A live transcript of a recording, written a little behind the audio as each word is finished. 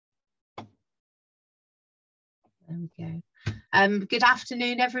There we go. Good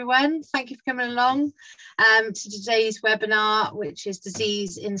afternoon, everyone. Thank you for coming along to today's webinar, which is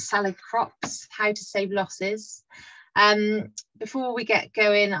Disease in Salad Crops, How to Save Losses. Before we get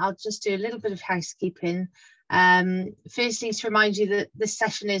going, I'll just do a little bit of housekeeping. Firstly, to remind you that this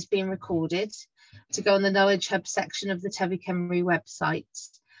session is being recorded to go on the Knowledge Hub section of the Tyfu Cymru website.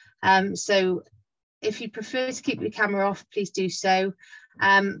 So if you prefer to keep your camera off, please do so.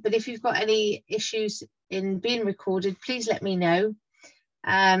 But if you've got any issues in being recorded, please let me know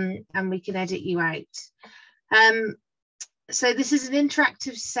and we can edit you out. So this is an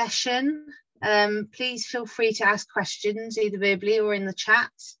interactive session. Please feel free to ask questions either verbally or in the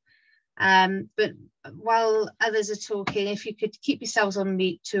chat. But while others are talking, if you could keep yourselves on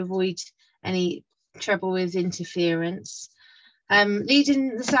mute to avoid any trouble with interference.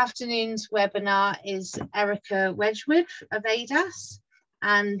 Leading this afternoon's webinar is Erika Wedgwood of ADAS,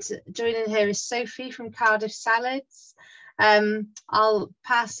 and joining her is Sophie from Cardiff Salads. I'll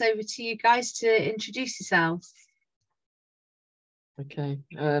pass over to you guys to introduce yourselves. Okay,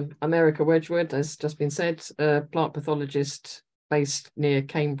 I'm Erika Wedgwood, as just been said, plant pathologist based near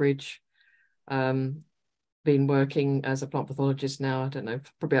Cambridge. Been working as a plant pathologist now, I don't know,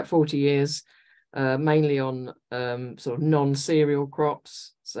 for about 40 years. Mainly on sort of non-cereal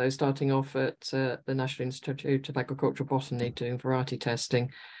crops. So starting off at the National Institute of Agricultural Botany, doing variety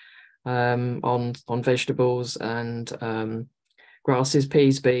testing on vegetables and grasses,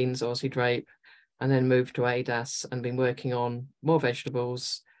 peas, beans, Aussie drape, and then moved to ADAS and been working on more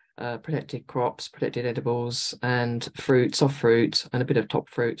vegetables, protected crops, protected edibles, and fruit, soft fruit, and a bit of top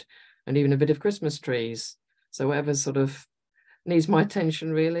fruit, and even a bit of Christmas trees. So whatever sort of needs my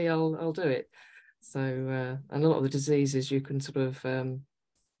attention, really, I'll do it. So, and a lot of the diseases you can sort of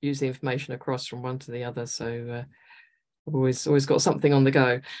use the information across from one to the other. So I've always got something on the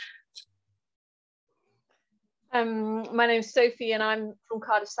go. My name's Sophie and I'm from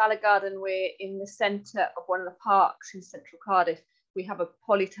Cardiff Salad Garden. We're in the centre of one of the parks in central Cardiff. We have a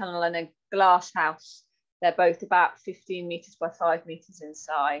polytunnel and a glass house. They're both about 15 metres by 5 metres in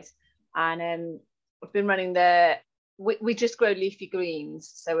size. And we've been running there. We just grow leafy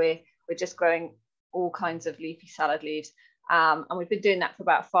greens. So we're just growing all kinds of leafy salad leaves. And we've been doing that for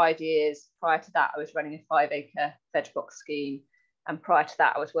about 5 years. Prior to that, I was running a 5-acre veg box scheme. And prior to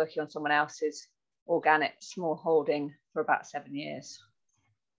that, I was working on someone else's organic small holding for about 7 years.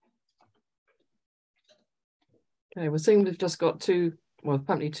 Okay, we're seeing we've just got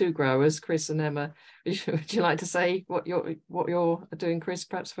apparently two growers, Chris and Emma. Would you like to say what you're doing, Chris,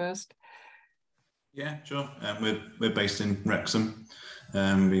 perhaps first? Yeah, sure. We're based in Wrexham.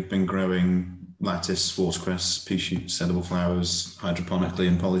 We've been growing lettuce, watercress, pea shoots, edible flowers, hydroponically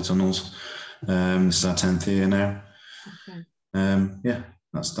in polytunnels. This is our 10th year now. Okay. Yeah,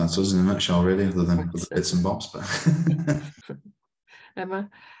 that's us in a nutshell, really, other than the bits and bobs. But Emma.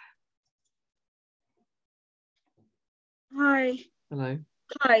 Hi. Hello.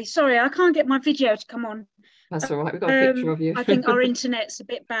 Hi. Sorry, I can't get my video to come on. That's all right. We've got a picture of you. I think our internet's a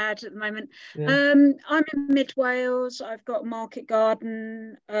bit bad at the moment. Yeah. I'm in Mid Wales. I've got a market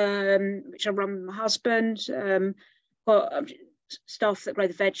garden, which I run with my husband. Got staff that grow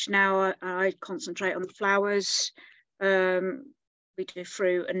the veg now. I concentrate on the flowers. We do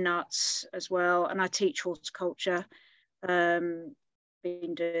fruit and nuts as well, and I teach horticulture. Been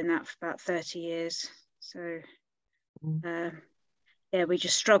doing that for about 30 years. So, yeah, we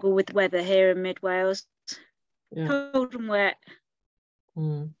just struggle with the weather here in Mid Wales. Yeah. Cold and wet.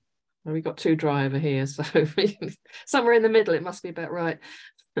 Well, we've got too dry over here, so somewhere in the middle it must be about right.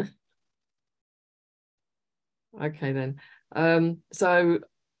 Okay then. So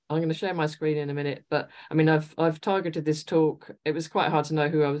I'm going to share my screen in a minute, but I mean I've targeted this talk. It was quite hard to know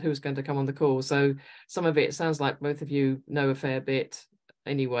who was going to come on the call. So some of it sounds like both of you know a fair bit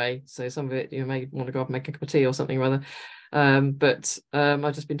anyway. So some of it you may want to go up and make a cup of tea or something or other. But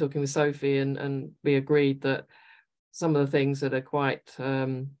I've just been talking with Sophie and we agreed that some of the things that are quite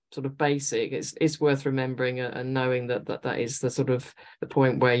sort of basic, it's worth remembering and knowing that is the sort of the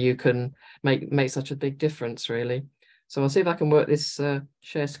point where you can make such a big difference, really. So I'll see if I can work this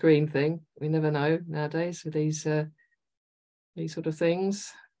share screen thing. We never know nowadays with these sort of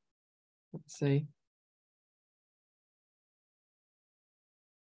things. Let's see.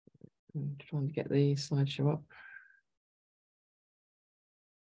 I'm trying to get the slideshow up.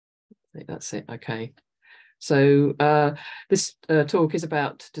 I think that's it. Okay. So this talk is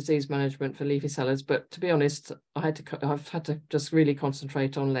about disease management for leafy salads, but to be honest, I've had to just really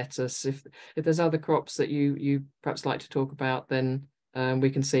concentrate on lettuce. If there's other crops that you perhaps like to talk about, then we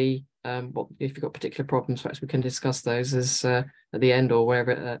can see what if you've got particular problems. Perhaps we can discuss those as at the end or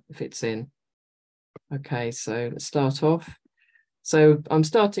wherever it fits in. Okay, so let's start off. So I'm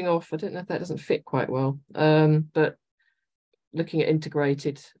starting off, I don't know if that doesn't fit quite well, but looking at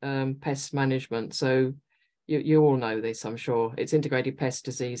integrated pest management. So you all know this, I'm sure. It's integrated pest,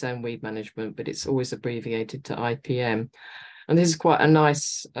 disease and weed management, but it's always abbreviated to IPM. And this is quite a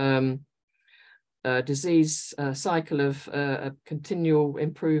nice disease cycle of a continual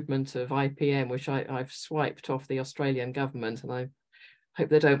improvement of IPM, which I've swiped off the Australian government, and I hope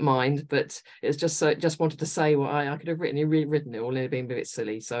they don't mind, but it's just so just wanted to say what I could have rewritten it all, and it'd been a bit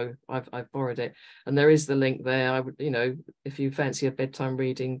silly, so I've borrowed it, and there is the link there. I would, you know, if you fancy a bedtime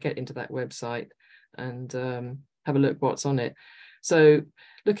reading, get into that website and have a look what's on it. So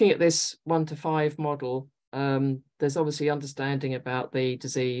looking at this 1 to 5 model, there's obviously understanding about the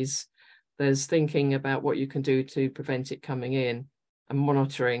disease, there's thinking about what you can do to prevent it coming in, and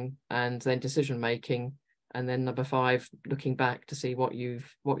monitoring, and then decision making. And then number 5, looking back to see what you've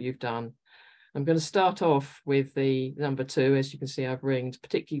done. I'm going to start off with the number 2. As you can see, I've ringed,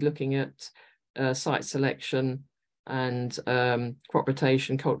 particularly looking at site selection and crop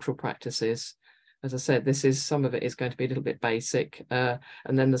rotation, cultural practices. As I said, some of it is going to be a little bit basic. And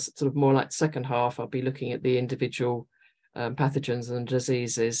then the sort of more like second half, I'll be looking at the individual pathogens and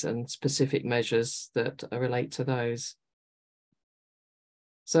diseases and specific measures that relate to those.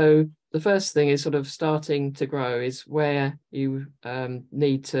 So the first thing is sort of starting to grow is where you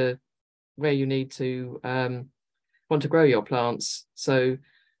need to want to grow your plants. So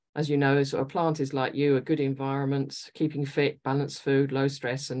as you know, sort of plant is like you, a good environment, keeping fit, balanced food, low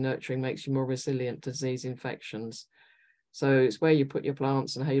stress and nurturing makes you more resilient to disease infections. So it's where you put your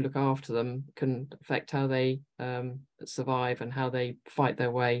plants and how you look after them can affect how they survive and how they fight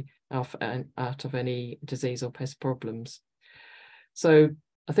their way out of any disease or pest problems. So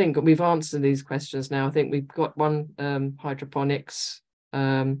I think we've answered these questions now. I think we've got one hydroponics.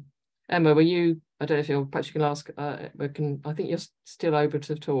 Emma, were you, I don't know if you're, perhaps you can ask, I think you're still able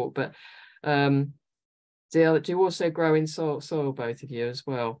to talk, but do you also grow in soil, both of you as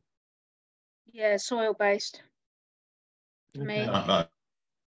well? Yeah, soil based. Okay. Me.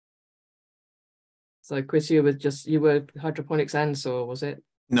 So Chris, you were hydroponics and soil, was it?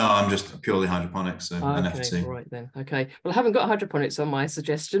 No, I'm just purely hydroponics, so okay, NFT. Right then. Okay. Well, I haven't got hydroponics on my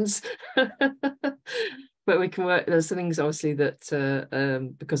suggestions, but we can work. There's things obviously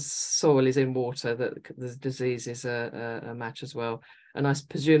that because soil is in water, that the disease is a match as well. And I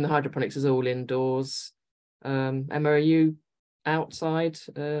presume the hydroponics is all indoors. Emma, are you outside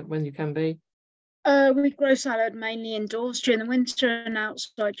when you can be? We grow salad mainly indoors during the winter and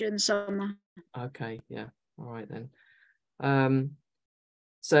outside during the summer. Okay, yeah. All right then.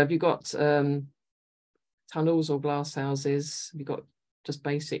 So have you got tunnels or glass houses? Have you got just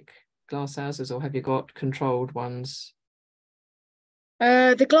basic glass houses, or have you got controlled ones?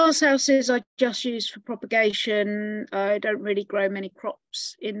 The glass houses I just use for propagation. I don't really grow many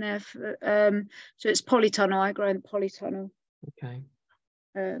crops in there. So it's polytunnel. I grow in the polytunnel. Okay.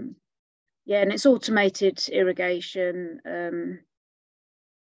 Yeah, and it's automated irrigation.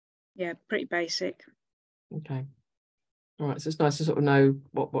 Yeah, pretty basic. Okay. All right, so it's nice to sort of know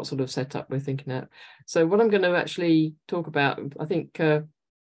what sort of setup we're thinking at. So what I'm going to actually talk about, I think you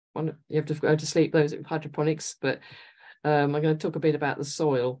have to go to sleep, those hydroponics, but I'm going to talk a bit about the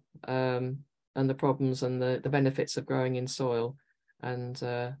soil and the problems and the benefits of growing in soil, and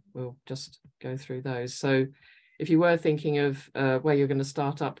we'll just go through those. So if you were thinking of where you're going to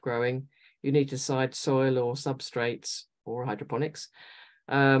start up growing, you need to decide soil or substrates or hydroponics.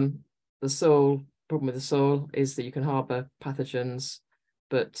 The problem with the soil is that you can harbour pathogens,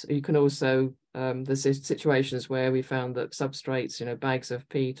 but you can also, there's situations where we found that substrates, bags of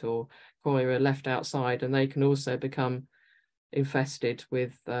peat or coir are left outside, and they can also become infested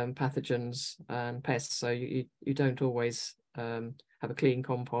with pathogens and pests. So you don't always have a clean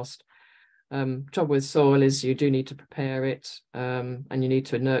compost. Trouble with soil is you do need to prepare it, and you need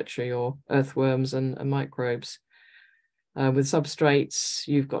to nurture your earthworms and microbes. With substrates,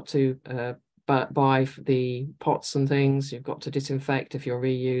 you've got to buy the pots and things. You've got to disinfect if you're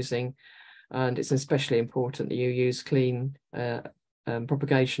reusing, and it's especially important that you use clean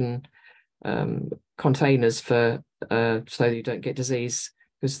propagation containers so you don't get disease,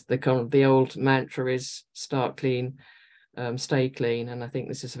 because the old mantra is start clean, stay clean. And I think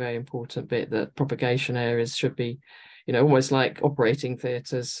this is a very important bit, that propagation areas should be almost like operating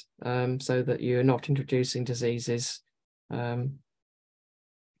theatres, so that you're not introducing diseases.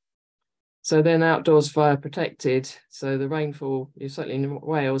 So then outdoors fire protected. So the rainfall, you're certainly in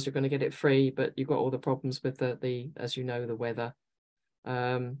Wales, you're going to get it free, but you've got all the problems with the as you know, the weather.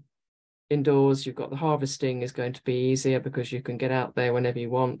 Indoors, you've got the harvesting is going to be easier because you can get out there whenever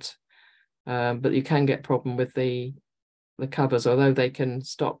you want. but you can get problem with the covers, although they can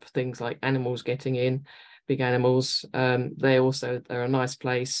stop things like animals getting in, big animals. They're a nice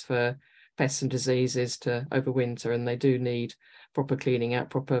place for pests and diseases to overwinter, and they do need proper cleaning out,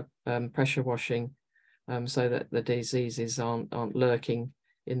 proper pressure washing, so that the diseases aren't lurking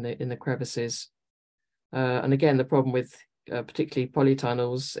in the crevices. And again, the problem with particularly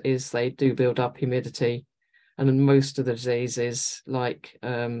polytunnels is they do build up humidity, and most of the diseases like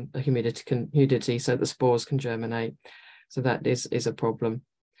humidity, so the spores can germinate. So that is a problem.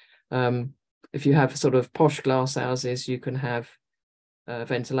 If you have sort of posh glass houses, you can have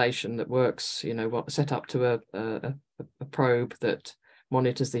ventilation that works, set up to a probe that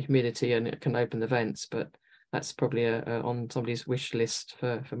monitors the humidity, and it can open the vents, but that's probably on somebody's wish list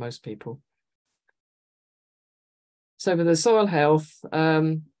for most people. So with the soil health,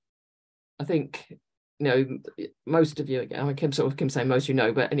 I think, most of you, I can say most,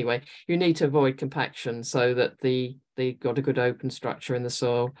 but anyway, you need to avoid compaction so that they got a good open structure in the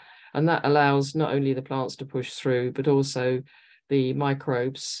soil, and that allows not only the plants to push through, but also the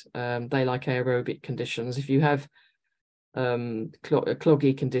microbes. They like aerobic conditions. If you have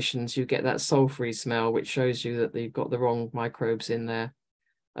cloggy conditions, you get that sulfury smell, which shows you that you've got the wrong microbes in there,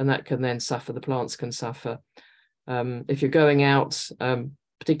 and that can then suffer. The plants can suffer. If you're going out,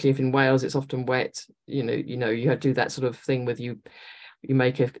 particularly if in Wales it's often wet, you have to do that sort of thing with you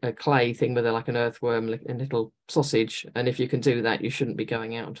make a clay thing with like an earthworm, like a little sausage, and if you can do that, you shouldn't be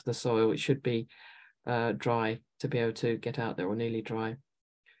going out into the soil. It should be dry to be able to get out there, or nearly dry.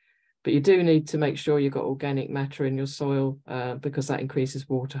 But you do need to make sure you've got organic matter in your soil, because that increases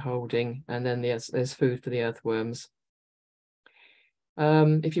water holding, and then there's food for the earthworms.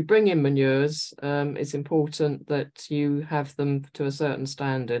 If you bring in manures, it's important that you have them to a certain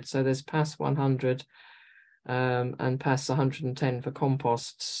standard. So there's PAS 100 and PAS 110 for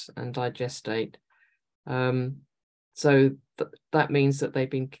composts and digestate. So that means that they've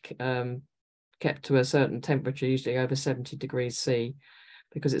been kept to a certain temperature, usually over 70 degrees C,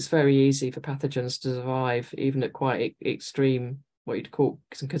 because it's very easy for pathogens to survive even at quite extreme, what you'd call,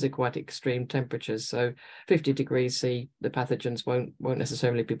 because they're quite extreme temperatures. So 50 degrees C, the pathogens won't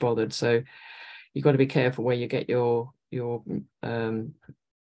necessarily be bothered. So you've got to be careful where you get your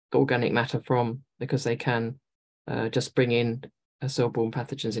organic matter from, because they can just bring in soil-borne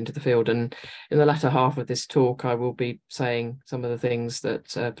pathogens into the field. And in the latter half of this talk, I will be saying some of the things that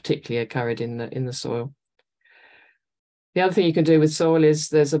particularly are carried in the soil. The other thing you can do with soil is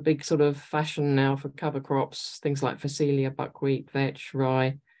there's a big sort of fashion now for cover crops, things like phacelia, buckwheat, vetch,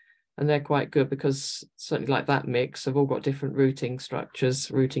 rye, and they're quite good because certainly like that mix have all got different rooting structures,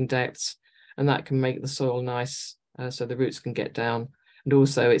 rooting depths, and that can make the soil nice so the roots can get down. And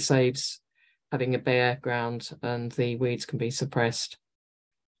also it saves having a bare ground and the weeds can be suppressed.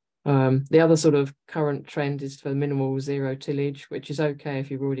 The other sort of current trend is for minimal zero tillage, which is okay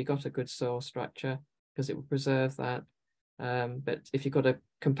if you've already got a good soil structure because it will preserve that. But if you've got a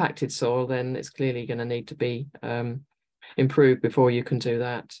compacted soil, then it's clearly going to need to be improved before you can do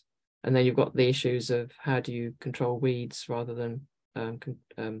that. And then you've got the issues of how do you control weeds rather than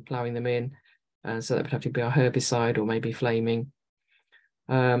ploughing them in. So that would have to be a herbicide or maybe flaming.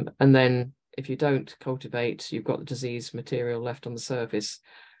 And then if you don't cultivate, you've got the disease material left on the surface.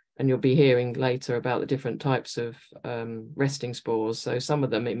 And you'll be hearing later about the different types of resting spores. So some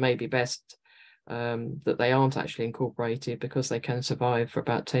of them, it may be best that they aren't actually incorporated because they can survive for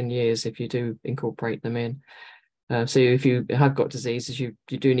about 10 years if you do incorporate them in. So if you have got diseases, you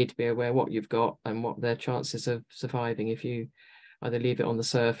do need to be aware what you've got and what their chances of surviving if you either leave it on the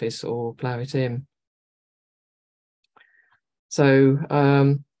surface or plough it in. So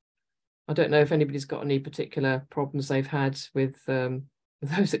I don't know if anybody's got any particular problems they've had with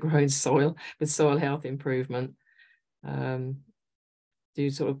those that grow in soil, with soil health improvement. Do you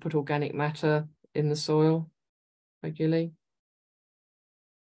sort of put organic matter in the soil regularly?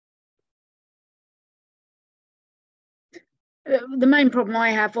 The main problem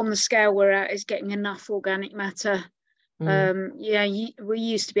I have on the scale we're at is getting enough organic matter. Yeah, we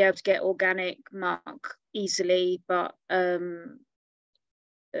used to be able to get organic muck easily, but the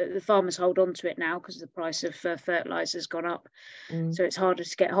farmers hold on to it now because the price of fertilizer has gone up. So it's harder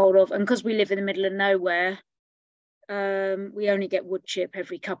to get hold of. And because we live in the middle of nowhere, we only get wood chip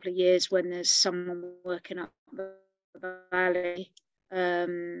every couple of years when there's someone working up the valley.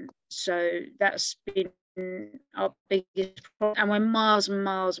 So that's been our biggest problem. And we're miles and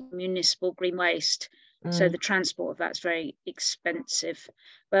miles of municipal green waste. So the transport of that's very expensive.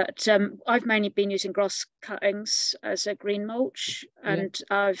 But I've mainly been using grass cuttings as a green mulch, and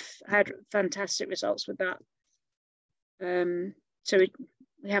I've had fantastic results with that. So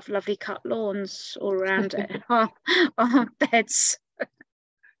we have lovely cut lawns all around it, our beds.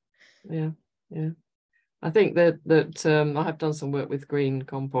 Yeah, yeah. I think that I have done some work with green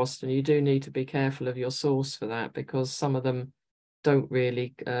compost, and you do need to be careful of your source for that, because some of them don't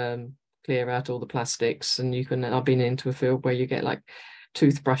really clear out all the plastics, and I've been into a field where you get like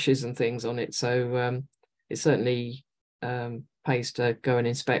toothbrushes and things on it, so it certainly pays to go and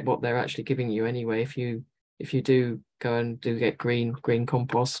inspect what they're actually giving you anyway, if you do go and get green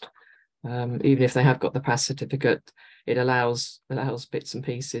compost. Even if they have got the PAS certificate, it allows bits and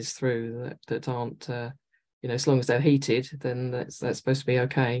pieces through that aren't as long as they're heated, then that's supposed to be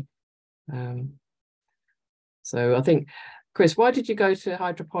okay. So I think, Chris, why did you go to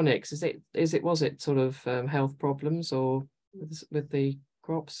hydroponics? Was it sort of health problems or with the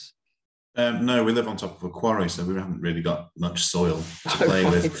crops? No, we live on top of a quarry, so we haven't really got much soil to play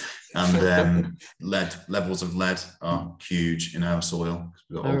with, and levels of lead are huge in our soil because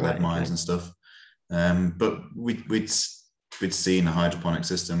we've got old lead mines and stuff. But we'd seen a hydroponic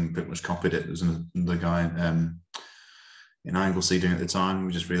system, pretty much copied it. There was another guy in Anglesey doing it at the time.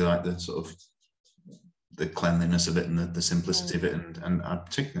 We just really liked the sort of the cleanliness of it and the simplicity of it, and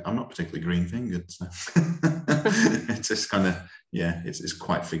I'm not particularly green fingered, so it's just kind of it's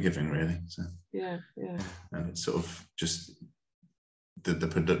quite forgiving, really. So yeah, and it's sort of just the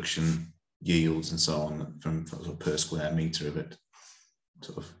production yields and so on from sort of per square meter of it,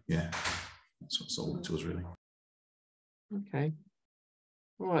 sort of that's what's sold to us, really. Okay,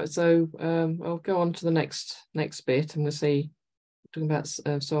 all right, so I'll go on to the next bit, and we'll see, talking about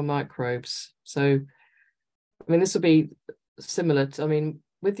soil microbes. So I mean, this will be similar to,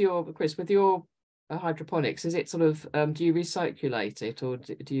 with your hydroponics, is it sort of, do you recirculate it, or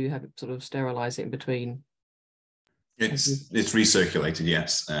do you have it sort of sterilize it in between? It's recirculated,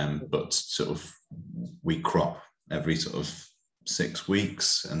 yes, but sort of we crop every sort of 6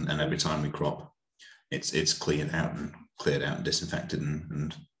 weeks, and every time we crop, it's cleared out and disinfected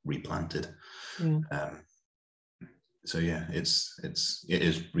and replanted. So yeah, it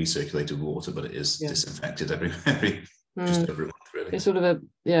is recirculated water, but it is disinfected every just every month, really. It's sort of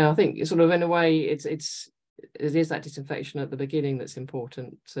I think it's sort of, in a way, it is that disinfection at the beginning that's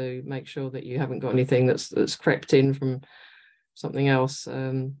important, to make sure that you haven't got anything that's crept in from something else.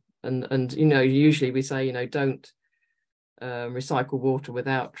 And usually we say, don't recycle water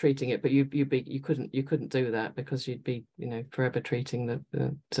without treating it, but you couldn't do that, because you'd be forever treating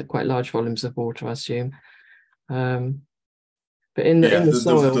the quite large volumes of water, I assume. But in the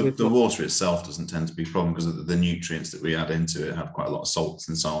soil, the water itself doesn't tend to be a problem, because the nutrients that we add into it have quite a lot of salts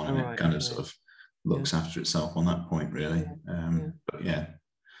and so on, and it kind of sort of looks after itself on that point, really. But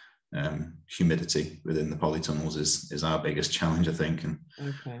humidity within the polytunnels is our biggest challenge, I think, and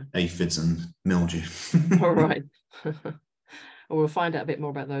aphids and mildew. All right. Well, we'll find out a bit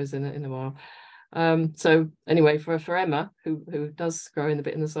more about those in a while. So anyway, for Emma, who does grow in a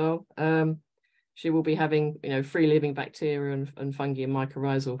bit in the soil, she will be having free living bacteria and fungi and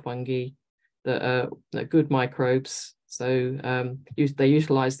mycorrhizal fungi that are good microbes. So they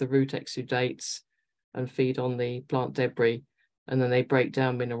utilize the root exudates and feed on the plant debris, and then they break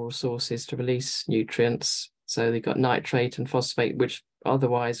down mineral sources to release nutrients. So they've got nitrate and phosphate, which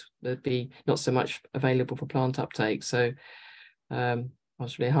otherwise would be not so much available for plant uptake. So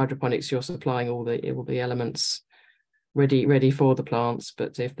obviously hydroponics, you're supplying all the elements ready for the plants,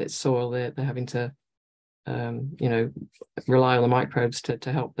 but if it's soil, they're having to rely on the microbes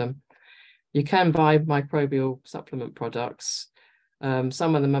to help them. You can buy microbial supplement products.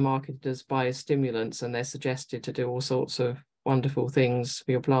 Some of them are marketed as biostimulants, and they're suggested to do all sorts of wonderful things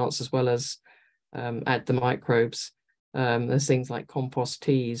for your plants, as well as add the microbes. There's things like compost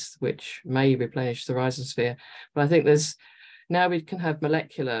teas, which may replenish the rhizosphere, but I think now we can have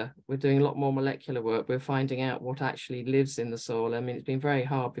we're doing a lot more molecular work. We're finding out what actually lives in the soil. It's been very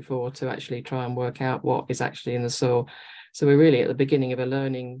hard before to actually try and work out what is actually in the soil. So we're really at the beginning of a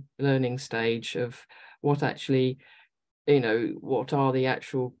learning stage of what actually, what are the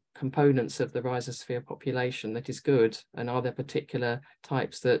actual components of the rhizosphere population that is good, and are there particular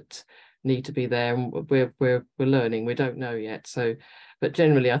types that need to be there? And we're learning. We don't know yet. So, but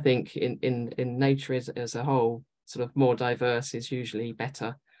generally, I think in nature as a whole, sort of more diverse is usually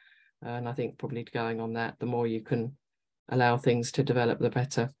better, and I think probably going on that, the more you can allow things to develop, the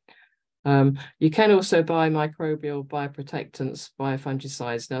better. You can also buy microbial bioprotectants,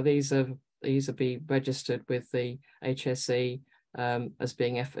 biofungicides. Now these are be registered with the HSE as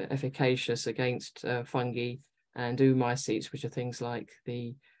being efficacious against fungi and oomycetes, which are things like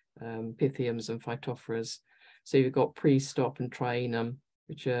the pythiums and phytophoras. So you've got pre-stop and trienum,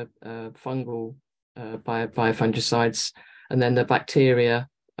 which are fungal biofungicides, and then the bacteria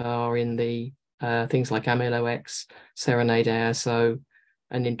are in the things like Amylo-X, Serenade ASO,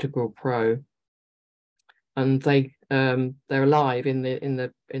 and Integral Pro, and they're alive in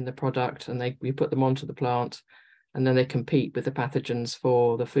the product, and we put them onto the plant, and then they compete with the pathogens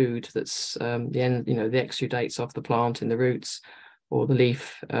for the food that's the exudates off the plant in the roots or the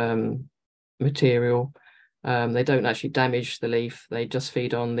leaf material. They don't actually damage the leaf, they just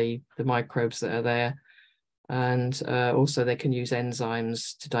feed on the microbes that are there. And also they can use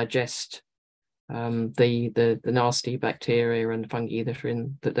enzymes to digest the nasty bacteria and fungi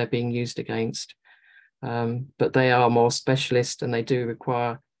that they're being used against. But they are more specialist, and they do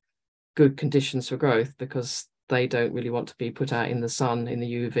require good conditions for growth, because they don't really want to be put out in the sun, in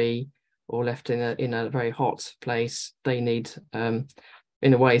the UV, or left in a very hot place. They need, in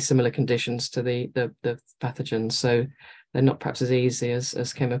a way, similar conditions to the pathogens. So they're not perhaps as easy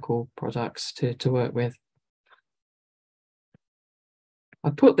as chemical products to work with. I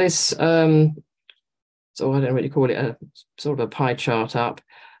put this, so I don't know what you call it, a sort of a pie chart up.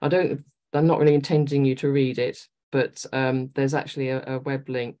 I'm not really intending you to read it, but there's actually a web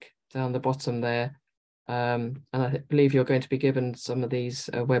link down the bottom there. And I believe you're going to be given some of these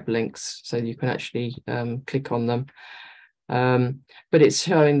web links, so you can actually click on them. But it's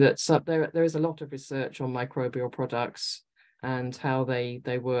showing that there is a lot of research on microbial products and how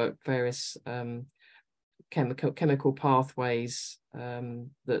they work, various chemical pathways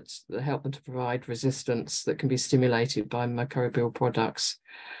that help them to provide resistance that can be stimulated by microbial products.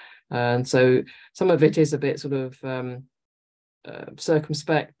 And so some of it is a bit sort of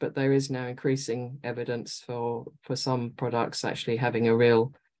circumspect, but there is now increasing evidence for some products actually having a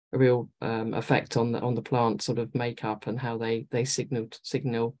real effect on the plant sort of makeup, and how they signal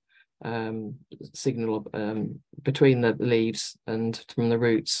between the leaves and from the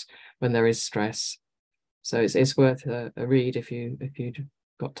roots when there is stress. So it's worth a read if you've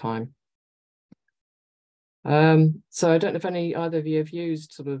got time. So I don't know if either of you have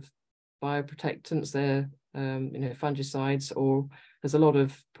used sort of bioprotectants there, fungicides, or there's a lot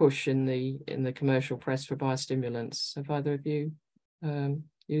of push in the commercial press for biostimulants. Have either of you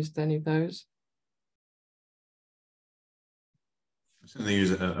used any of those? I certainly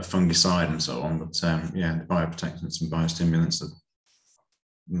use a fungicide and so on, but yeah, the bioprotectants and biostimulants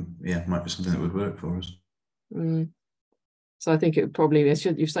might be something that would work for us. So I think it would probably,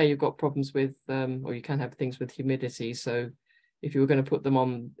 you say you've got problems with, or you can have things with humidity. So if you were going to put them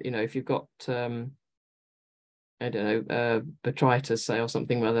on, if you've got, I don't know, botrytis, say, or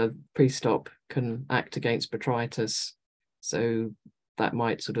something, where the pre-stop can act against botrytis. So that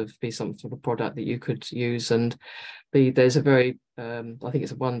might sort of be some sort of product that you could use. And there's a very, I think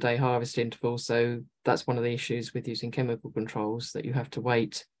it's a 1-day harvest interval. So that's one of the issues with using chemical controls, that you have to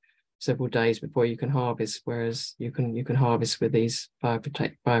wait several days before you can harvest, whereas you can harvest with these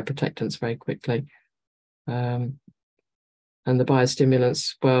bioprotectants very quickly. And the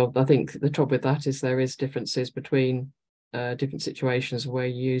biostimulants, well, I think the trouble with that is there is differences between different situations where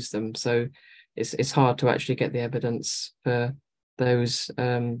you use them. So it's hard to actually get the evidence for those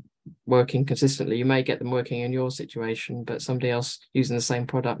working consistently. You may get them working in your situation, but somebody else using the same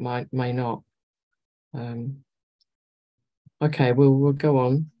product may not. Okay, we'll go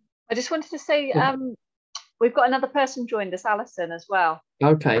on. I just wanted to say, we've got another person joined us, Alison, as well.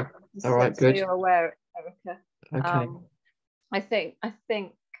 Okay, all right, good. So you're aware, Erika. Okay. I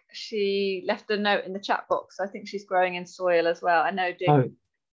think she left a note in the chat box. I think she's growing in soil as well. I know, big.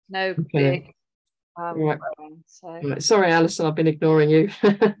 Right. Growing, so. Right. Sorry, Alison, I've been ignoring you.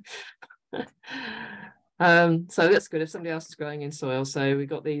 So that's good if somebody else is growing in soil. So we've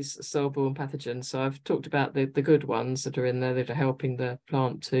got these soil-borne pathogens. So I've talked about the good ones that are in there that are helping the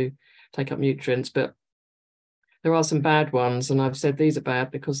plant to take up nutrients, but there are some bad ones, and I've said these are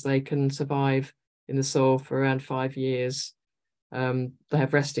bad because they can survive in the soil for around 5 years. They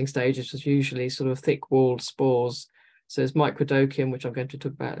have resting stages, which is usually sort of thick-walled spores. So there's microdocium, which I'm going to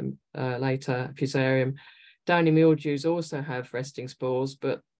talk about later, fusarium. Downy mildews also have resting spores,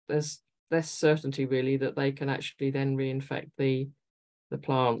 but there's less certainty really that they can actually then reinfect the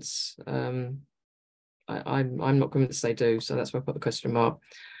plants. I'm not convinced they do, so that's why I put the question mark.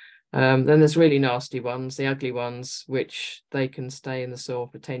 Then there's really nasty ones, the ugly ones, which they can stay in the soil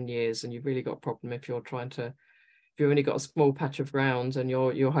for 10 years, and you've really got a problem if you're if you've only got a small patch of ground and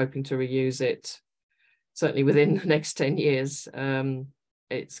you're hoping to reuse it, certainly within the next 10 years,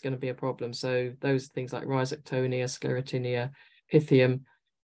 it's going to be a problem. So those things like Rhizoctonia, Sclerotinia, Pythium,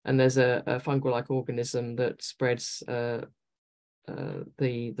 and there's a fungal-like organism that spreads the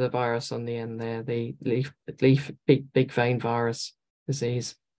virus on the end there, the big vein virus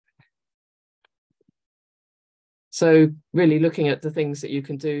disease. So really looking at the things that you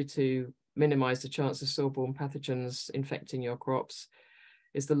can do to minimize the chance of soil-borne pathogens infecting your crops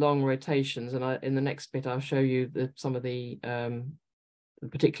is the long rotations. And in the next bit, I'll show you some of the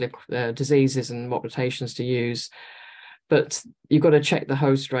particular diseases and what rotations to use. But you've got to check the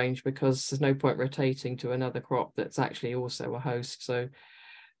host range, because there's no point rotating to another crop that's actually also a host. So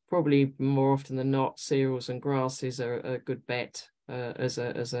probably more often than not, cereals and grasses are a good bet as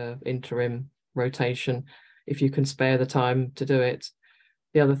a interim rotation, if you can spare the time to do it.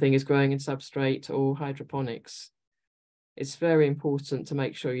 The other thing is growing in substrate or hydroponics. It's very important to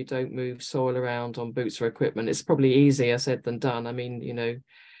make sure you don't move soil around on boots or equipment. It's probably easier said than done. I mean, you know,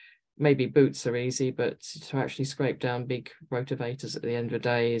 maybe boots are easy, but to actually scrape down big rotivators at the end of the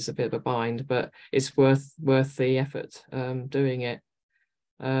day is a bit of a bind, but it's worth the effort doing it.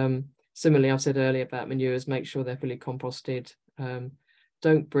 Similarly, I've said earlier about manures, make sure they're fully composted.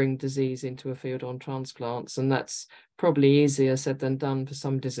 Don't bring disease into a field on transplants, and that's probably easier said than done for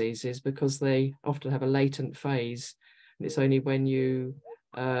some diseases, because they often have a latent phase, and it's only when you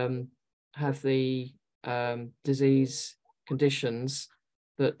have the disease conditions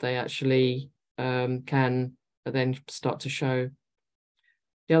that they actually can then start to show.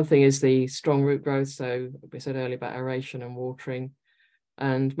 The other thing is the strong root growth. So we said earlier about aeration and watering.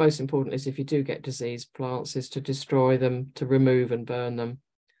 And most important is, if you do get diseased plants, is to destroy them, to remove and burn them.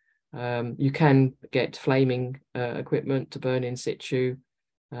 You can get flaming equipment to burn in situ.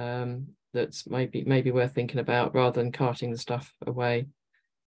 That's maybe worth thinking about, rather than carting the stuff away.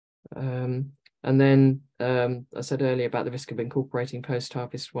 And then I said earlier about the risk of incorporating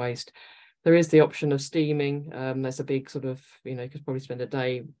post-harvest waste. There is the option of steaming. There's a big sort of, you know, you could probably spend a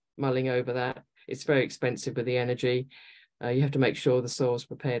day mulling over that. It's very expensive with the energy. You have to make sure the soil is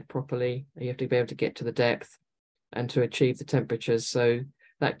prepared properly. You have to be able to get to the depth and to achieve the temperatures. So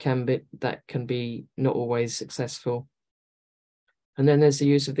that can be not always successful. And then there's the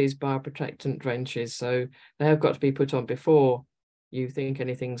use of these bioprotectant drenches. So they have got to be put on before you think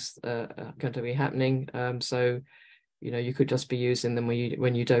anything's going to be happening. So, you know, you could just be using them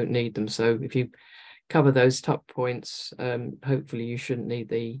when you don't need them. So if you cover those top points, hopefully you shouldn't need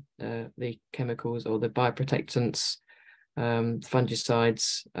the chemicals or the bioprotectants,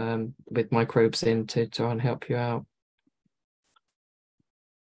 fungicides with microbes in to try and help you out.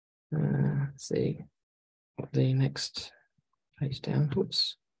 Let's see, got the next page down.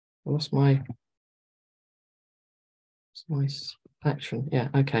 Oops, I lost my action. Yeah,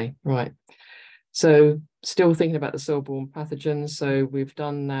 okay, right. So still thinking about the soil-borne pathogens. So we've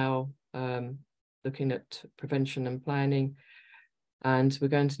done now looking at prevention and planning, and we're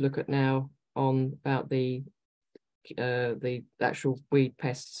going to look at now about the actual weed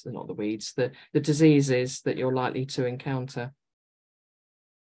pests, not the weeds, the diseases that you're likely to encounter.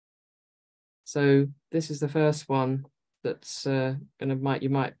 So this is the first one that's you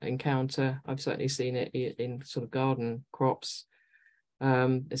might encounter. I've certainly seen it in sort of garden crops.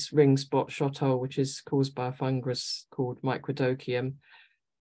 It's ring spot shot hole, which is caused by a fungus called microdochium.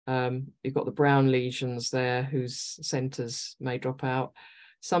 You've got the brown lesions there whose centers may drop out.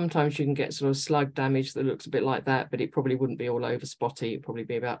 Sometimes you can get sort of slug damage that looks a bit like that, but it probably wouldn't be all over spotty. It'd probably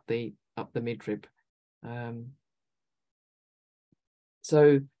be about up the midrib.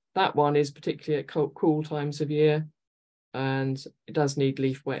 So that one is particularly at cool times of year, and it does need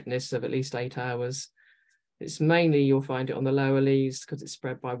leaf wetness of at least 8 hours. It's mainly, you'll find it on the lower leaves because it's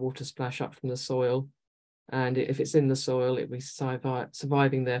spread by water splash up from the soil. And if it's in the soil, it'll be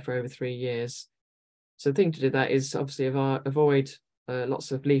surviving there for over 3 years. So the thing to do that is obviously avoid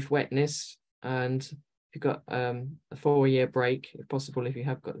lots of leaf wetness, and you've got a 4-year break if possible,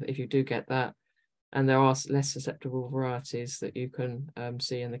 if you do get that. And there are less susceptible varieties that you can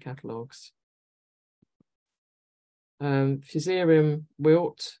see in the catalogues. Fusarium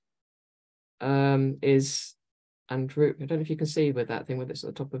wilt is, and root, I don't know if you can see with that thing with it's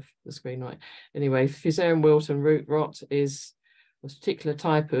at the top of the screen, right? Anyway, Fusarium wilt and root rot is a particular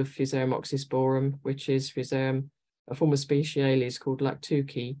type of Fusarium oxysporum, which is Fusarium, a form of specialis called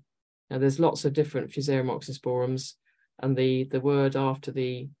lactuci. Now there's lots of different Fusarium oxysporums, and the word after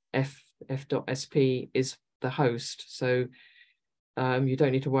the F.sp is the host. So you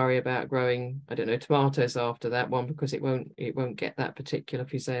don't need to worry about growing, I don't know, tomatoes after that one, because it won't get that particular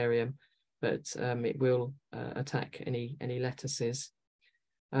Fusarium, but it will attack any lettuces.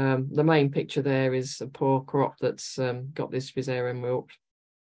 The main picture there is a poor crop that's got this Fusarium wilt.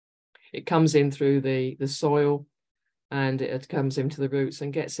 It comes in through the soil, and it comes into the roots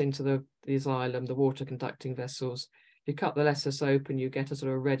and gets into the xylem, the water conducting vessels. You cut the lettuce open, you get a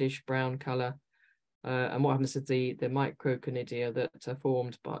sort of reddish brown colour. And what happens is the microconidia that are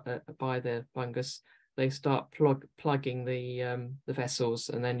formed by the fungus they start plugging the vessels,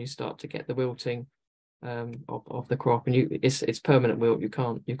 and then you start to get the wilting of the crop, and it's permanent wilt. You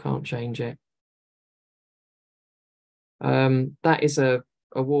can't change it. That is a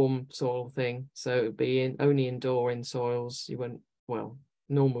warm soil thing, so it would be only indoor in soils. You wouldn't, well,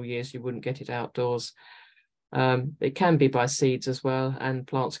 normal years you wouldn't get it outdoors. It can be by seeds as well, and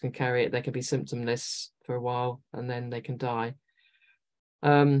plants can carry it. They can be symptomless for a while and then they can die.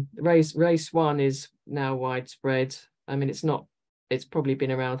 Race 1 is now widespread. I mean, it's probably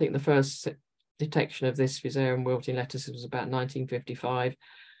been around. I think the first detection of this fusarium wilting lettuce was about 1955,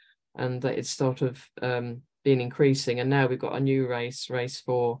 and that it's sort of been increasing. And now we've got a new race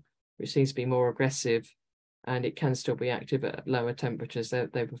 4, which seems to be more aggressive, and it can still be active at lower temperatures. They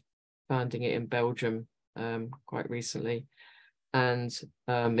were finding it in Belgium quite recently, and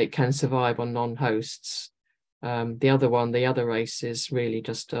it can survive on non-hosts. The other race is really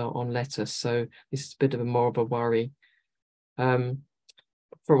just on lettuce, so this is a bit of more of a worry.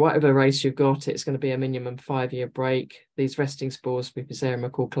 For whatever race you've got, it's going to be a minimum 5-year break. These resting spores with fusarium are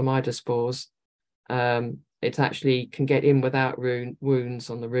called chlamydospores. It actually can get in without wounds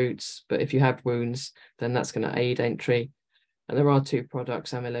on the roots, but if you have wounds, then that's going to aid entry. And there are 2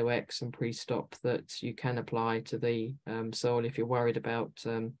 products, Amylo X and Pre-Stop, that you can apply to the soil if you're worried about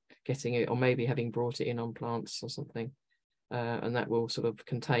getting it, or maybe having brought it in on plants or something, and that will sort of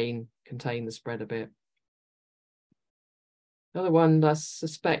contain the spread a bit. Another one I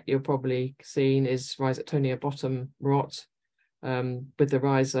suspect you're probably seen is Rhizoctonia bottom rot, with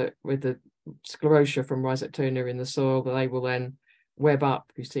the sclerotia from Rhizoctonia in the soil. They will then web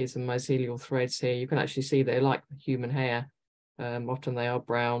up. You see some mycelial threads here. You can actually see they're like human hair. Often they are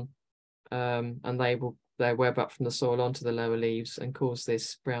brown, and they web up from the soil onto the lower leaves and cause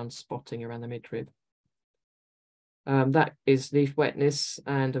this brown spotting around the midrib. That is leaf wetness,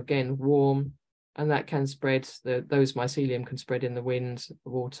 and again warm, and that can spread. Those mycelium can spread in the wind,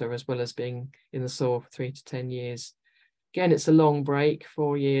 water, as well as being in the soil for 3 to 10 years. Again, it's a long break,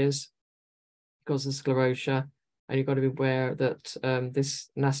 4 years, because of sclerotia, and you've got to be aware that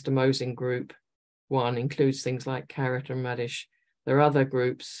this nastomosing group 1 includes things like carrot and radish. There are other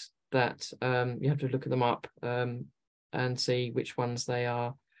groups that you have to look them up and see which ones they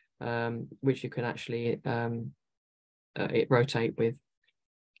are, which you can actually rotate with.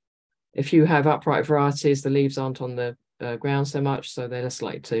 If you have upright varieties, the leaves aren't on the ground so much, so they're less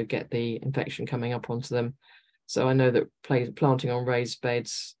likely to get the infection coming up onto them. So I know that planting on raised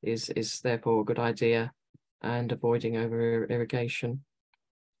beds is therefore a good idea, and avoiding over irrigation.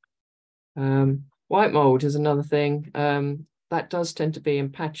 White mold is another thing. That does tend to be in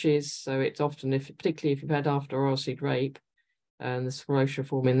patches, so it's often, particularly if you've had after oilseed rape, and the sclerotia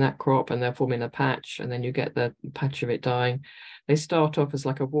form in that crop, and they'll form in a patch, and then you get the patch of it dying. They start off as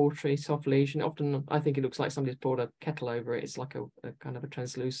like a watery, soft lesion. Often, I think it looks like somebody's poured a kettle over it. It's like a kind of a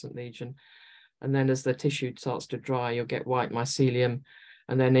translucent lesion. And then as the tissue starts to dry, you'll get white mycelium,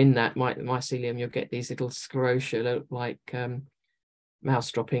 and then in that mycelium, you'll get these little sclerotia, look like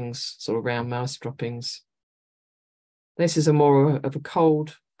mouse droppings, sort of round mouse droppings. This is a more of a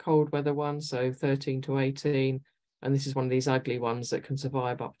cold weather one, so 13 to 18. And this is one of these ugly ones that can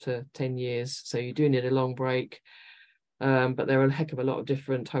survive up to 10 years. So you do need a long break, but there are a heck of a lot of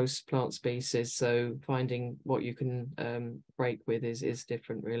different host plant species. So finding what you can break with is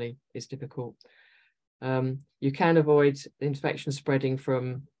different, really, is difficult. You can avoid infection spreading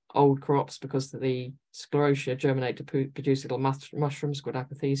from old crops because the sclerotia germinate to produce little mushrooms called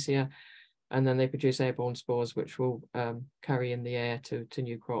apothecia, and then they produce airborne spores which will carry in the air to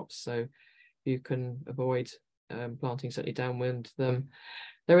new crops. So you can avoid planting certainly downwind them.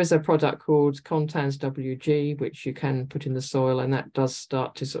 There is a product called Contans WG which you can put in the soil, and that does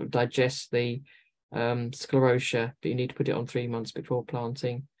start to sort of digest the sclerotia, but you need to put it on 3 months before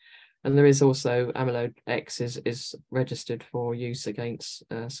planting. And there is also Amylo X is registered for use against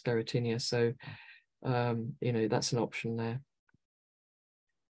sclerotinia, so you know, that's an option there.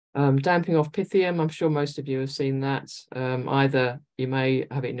 Damping off Pythium, I'm sure most of you have seen that. Either you may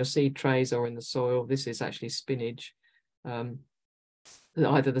have it in your seed trays or in the soil. This is actually spinach.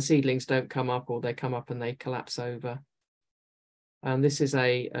 Either the seedlings don't come up or they come up and they collapse over. And this is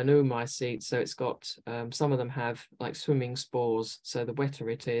an oomycete, so it's got, some of them have like swimming spores, so the wetter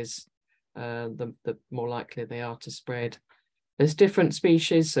it is, the more likely they are to spread. There's different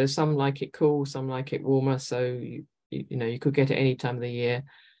species, so some like it cool, some like it warmer, so you know, you could get it any time of the year.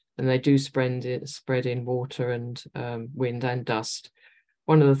 And they do spread in water and wind and dust.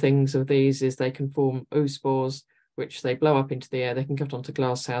 One of the things of these is they can form oospores, which they blow up into the air. They can get onto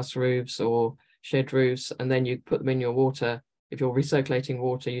glass house roofs or shed roofs, and then you put them in your water if you're recirculating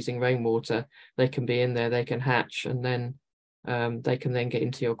water using rainwater, they can be in there, they can hatch, and then they can then get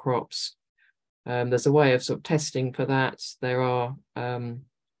into your crops. There's a way of sort of testing for that. There are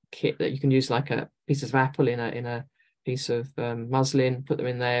kit that you can use, like a piece of apple in a piece of muslin, put them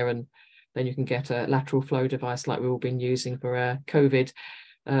in there, and then you can get a lateral flow device like we've all been using for COVID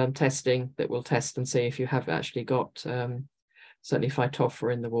testing, that will test and see if you have actually got certainly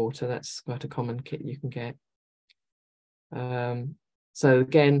phytophthora in the water. That's quite a common kit you can get. So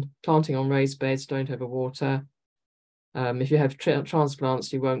again, planting on raised beds, don't overwater. If you have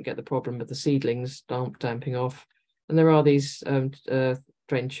transplants, you won't get the problem with the seedlings damping off. And there are these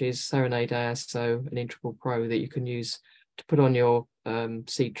drenches, Serenade ASO and Integral Pro, that you can use to put on your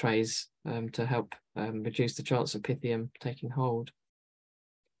seed trays to help reduce the chance of Pythium taking hold.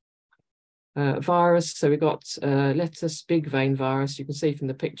 Virus, so we've got lettuce big vein virus. You can see from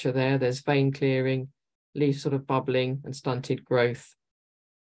the picture there, there's vein clearing, leaf sort of bubbling and stunted growth.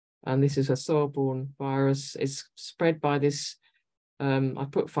 And this is a soil-borne virus. It's spread by this, I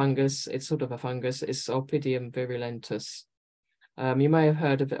put fungus, it's sort of a fungus, it's Opidium virulentus. You may have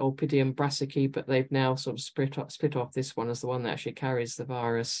heard of Opidium brassicae, but they've now sort of split off this one as the one that actually carries the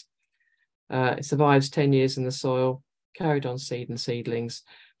virus. It survives 10 years in the soil, carried on seed and seedlings,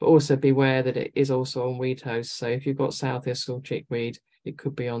 but also beware that it is also on weed hosts. So if you've got sow thistle, chickweed, it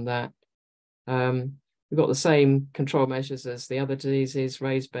could be on that. We've got the same control measures as the other diseases.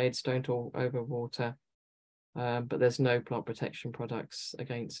 Raised beds, don't all overwater, but there's no plant protection products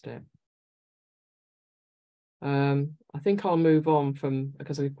against it. I think I'll move on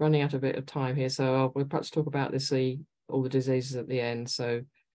because we're running out a bit of time here, so we'll perhaps talk about all the diseases at the end. So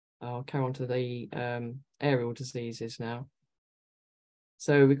I'll carry on to the aerial diseases now.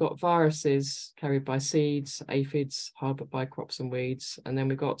 So we've got viruses carried by seeds, aphids, harboured by crops and weeds, and then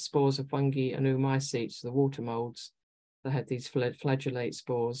we've got spores of fungi and oomycetes, the water molds that have these flagellate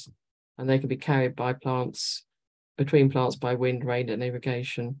spores, and they can be carried by plants, between plants by wind, rain and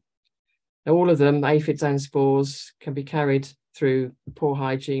irrigation. Now, all of them, aphids and spores, can be carried through poor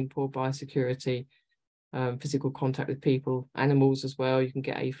hygiene, poor biosecurity, physical contact with people, animals as well. You can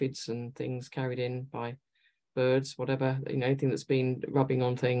get aphids and things carried in by birds, whatever, anything that's been rubbing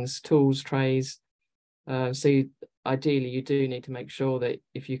on things, tools, trays. So ideally, you do need to make sure that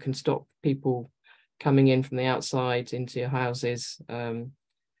if you can stop people coming in from the outside into your houses,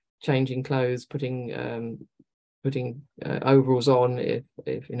 changing clothes, putting overalls on, if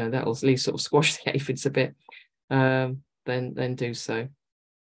that'll at least sort of squash the aphids a bit, then do so.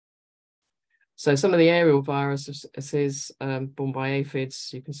 So some of the aerial viruses borne by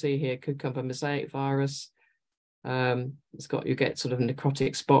aphids, you can see here, cucumber mosaic virus. You get sort of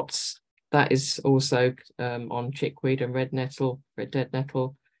necrotic spots. That is also on chickweed and red dead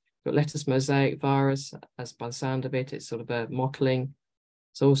nettle. Got lettuce mosaic virus, as by the sound of it, it's sort of a mottling.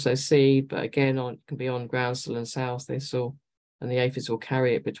 It's also seed, but again, can be on groundsel and sow thistle, and the aphids will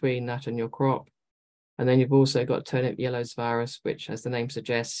carry it between that and your crop. And then you've also got turnip yellows virus, which, as the name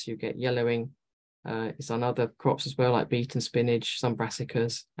suggests, you get yellowing. It's on other crops as well, like beet and spinach, some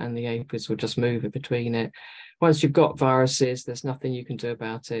brassicas, and the aphids will just move it between it. Once you've got viruses, there's nothing you can do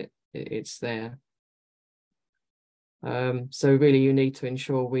about it. It's there. So really, you need to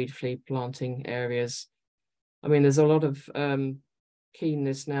ensure weed-free planting areas. I mean, there's a lot of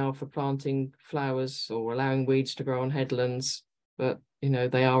keenness now for planting flowers or allowing weeds to grow on headlands, but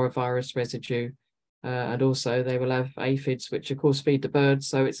they are a virus residue, and also they will have aphids, which of course feed the birds.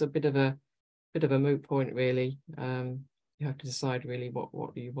 So it's a bit of a moot point, really. You have to decide really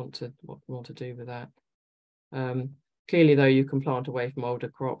what you want to do with that. Clearly, though, you can plant away from older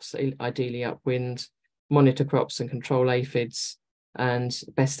crops, ideally upwind, monitor crops and control aphids. And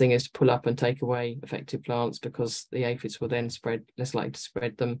the best thing is to pull up and take away affected plants, because the aphids will then less likely to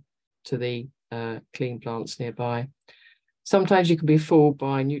spread them to the clean plants nearby. Sometimes you can be fooled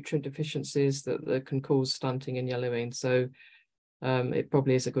by nutrient deficiencies that can cause stunting and yellowing. So it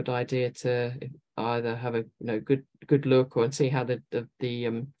probably is a good idea to either have a good look and see how the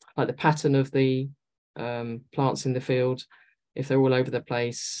pattern of the plants in the field. If they're all over the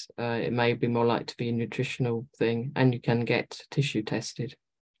place, it may be more likely to be a nutritional thing, and you can get tissue tested.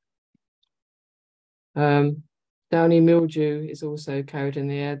 Downy mildew is also carried in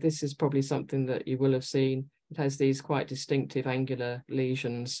the air. This is probably something that you will have seen. It has these quite distinctive angular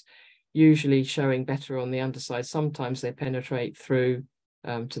lesions, usually showing better on the underside. Sometimes they penetrate through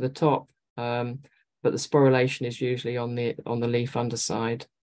to the top, but the sporulation is usually on the leaf underside.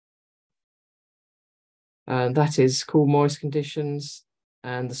 That is cool, moist conditions,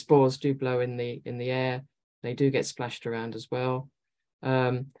 and the spores do blow in the air. They do get splashed around as well.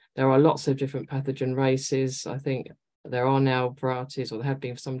 There are lots of different pathogen races. I think There are now varieties, or there have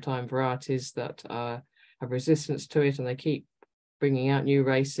been for some time, varieties that have resistance to it, and they keep bringing out new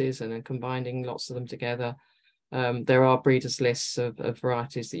races and then combining lots of them together. There are breeders' lists of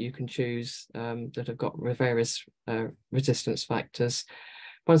varieties that you can choose that have got various resistance factors.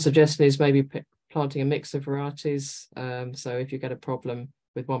 One suggestion is maybe planting a mix of varieties. So if you get a problem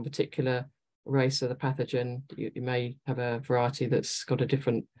with one particular race of the pathogen, you may have a variety that's got a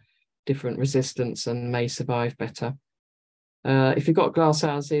different resistance and may survive better. If you've got glass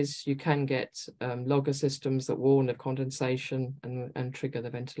houses, you can get logger systems that warn of condensation and trigger the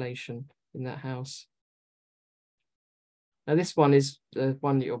ventilation in that house. Now this one is the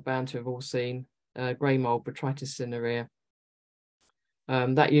one that you're bound to have all seen, grey mold, Botrytis cinerea.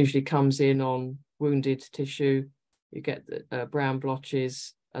 That usually comes in on wounded tissue. You get the brown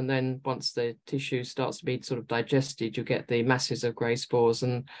blotches, and then once the tissue starts to be sort of digested, you get the masses of grey spores,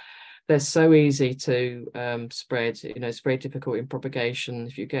 and they're so easy to spread. You know, it's very difficult in propagation.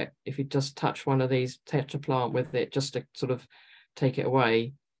 If you just touch one of these, touch a plant with it just to sort of take it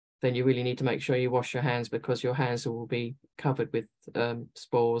away, then you really need to make sure you wash your hands, because your hands will be covered with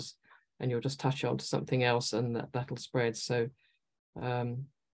spores, and you'll just touch it onto something else and that'll spread. So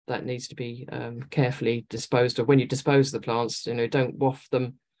that needs to be carefully disposed of. When you dispose of the plants, you know, don't waft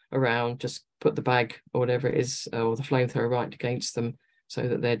them around, just put the bag or whatever it is, or the flamethrower right against them so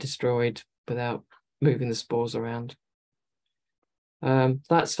that they're destroyed without moving the spores around.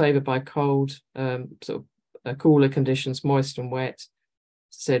 That's favoured by cold, sort of cooler conditions, moist and wet.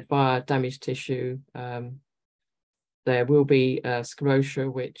 Said via damaged tissue. There will be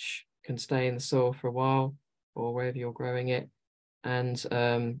sclerotia, which can stay in the soil for a while or wherever you're growing it, and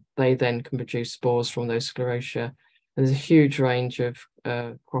they then can produce spores from those sclerotia. And there's a huge range of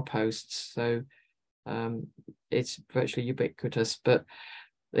crop hosts, so it's virtually ubiquitous. But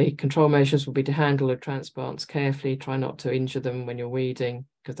the control measures will be to handle the transplants carefully, try not to injure them when you're weeding,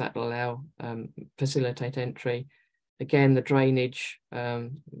 because that will allow facilitate entry. Again, the drainage,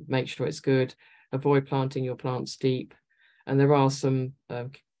 make sure it's good. Avoid planting your plants deep. And there are some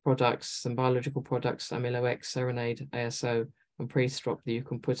products, some biological products, Amylo-X, Serenade, ASO, and Pre-Strop that you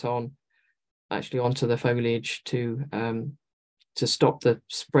can put on, actually onto the foliage to stop the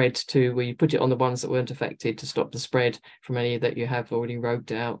spread to, where you put it on the ones that weren't affected to stop the spread from any that you have already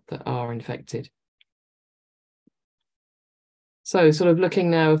rogued out that are infected. So sort of looking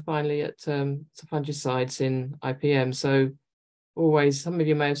now finally at some fungicides in IPM. So always, some of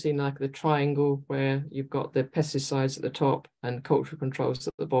you may have seen like the triangle where you've got the pesticides at the top and cultural controls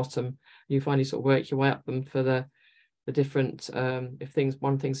at the bottom. You finally sort of work your way up them for the different, if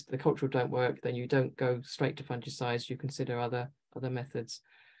the cultural don't work, then you don't go straight to fungicides, you consider other methods.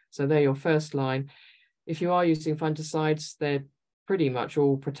 So they're your first line. If you are using fungicides, they're pretty much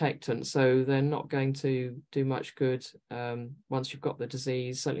all protectants, so they're not going to do much good once you've got the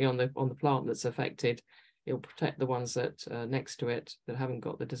disease. Certainly on the plant that's affected, it'll protect the ones that next to it that haven't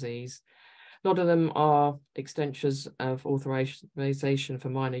got the disease. A lot of them are extensions of authorization for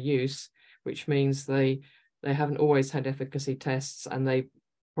minor use, which means they haven't always had efficacy tests, and they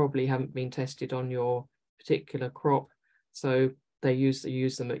probably haven't been tested on your particular crop, so you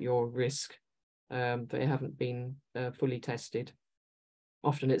use them at your risk. They haven't been fully tested.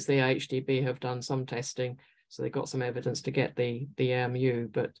 Often it's the AHDB have done some testing, so they got some evidence to get the AMU,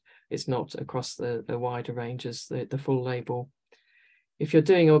 but it's not across the wider ranges, the full label. If you're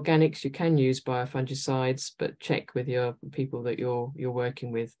doing organics, you can use biofungicides, but check with your people that you're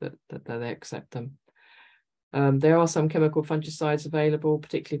working with that they accept them. There are some chemical fungicides available,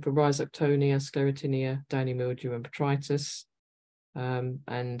 particularly for Rhizoctonia, Sclerotinia, downy mildew, and Botrytis.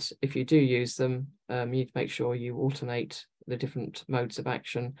 And if you do use them, you need to make sure you alternate the different modes of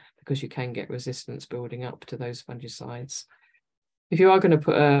action, because you can get resistance building up to those fungicides. If you are going to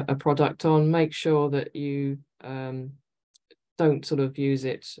put a product on, make sure that you don't sort of use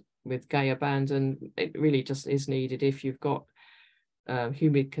it with gay abandon. It really just is needed if you've got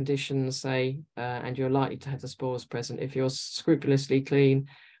humid conditions, say, and you're likely to have the spores present. If you're scrupulously clean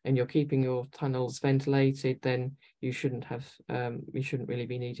and you're keeping your tunnels ventilated, then you shouldn't really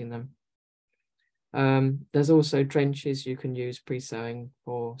be needing them. There's also drenches you can use pre-sowing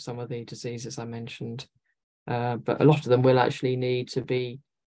for some of the diseases I mentioned, but a lot of them will actually need to be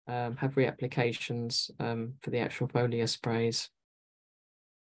have reapplications for the actual foliar sprays,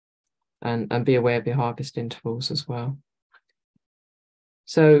 and be aware of your harvest intervals as well.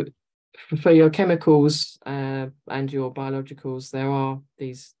 So for your chemicals and your biologicals, there are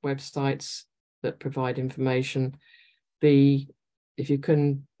these websites that provide information. If you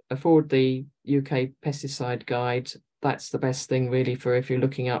can afford the UK pesticide guide, that's the best thing really for if you're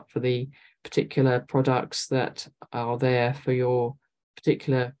looking up for the particular products that are there for your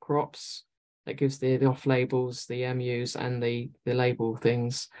particular crops. That gives the off labels, the MUs, and the label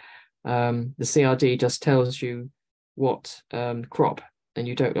things. The CRD just tells you what crop, and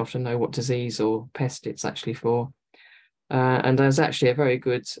you don't often know what disease or pest it's actually for. And there's actually a very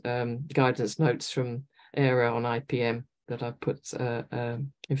good guidance notes from ERA on IPM that I've put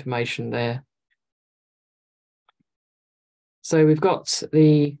information there. So we've got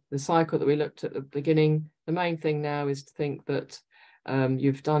the cycle that we looked at the beginning. The main thing now is to think that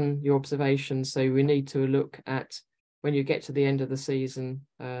you've done your observations, so we need to look at, when you get to the end of the season,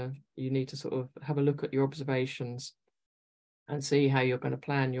 you need to sort of have a look at your observations and see how you're going to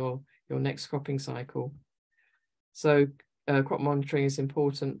plan your next cropping cycle. So crop monitoring is an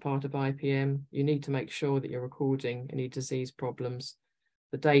important part of IPM. You need to make sure that you're recording any disease problems,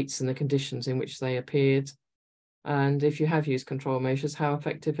 the dates and the conditions in which they appeared, and if you have used control measures, how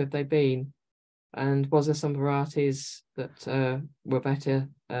effective have they been? And was there some varieties that were better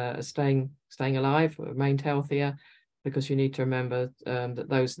staying alive, or remained healthier? Because you need to remember that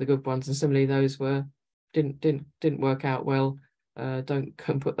those are the good ones, and similarly those didn't work out well. Don't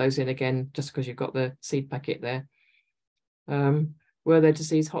put those in again just because you've got the seed packet there. Were there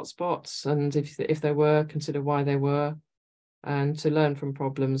disease hotspots? And if there were, consider why they were. And to learn from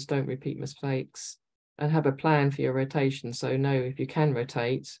problems, don't repeat mistakes, and have a plan for your rotation. So know if you can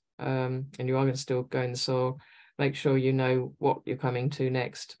rotate and you are going to still go in the soil, make sure you know what you're coming to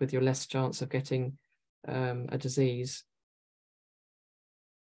next with your less chance of getting a disease.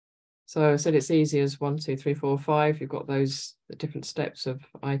 So I said it's easy as 1, 2, 3, 4, 5. You've got those different steps of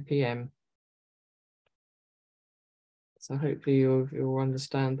IPM. So hopefully you'll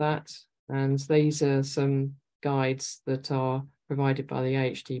understand that. And these are some guides that are provided by the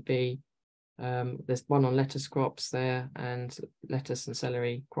AHDB. There's one on lettuce crops there, and lettuce and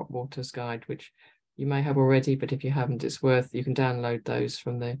celery crop waters guide, which you may have already, but if you haven't, it's worth, you can download those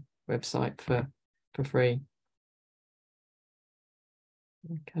from the website for free.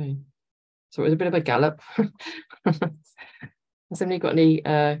 Okay, so it was a bit of a gallop. Has anybody got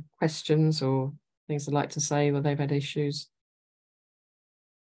any questions or things they'd like to say where they've had issues?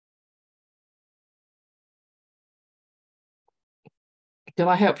 Did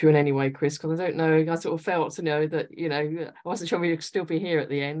I help you in any way, Chris? Because I don't know, I sort of felt to know that, I wasn't sure we'd still be here at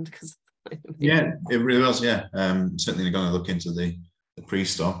the end. Yeah, it really was, yeah. Certainly going to look into the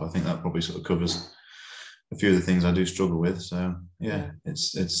pre-stop. I think that probably sort of covers a few of the things I do struggle with. So yeah.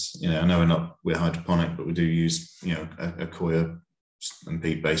 It's I know we're hydroponic, but we do use, a coir and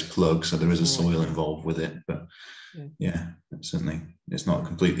peat-based plug, so there is a soil involved with it. But yeah, it's not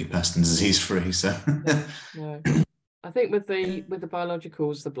completely pest and disease free. So no. I think with the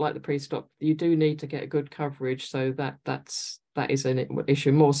biologicals, like the pre-stop, you do need to get a good coverage, so that is an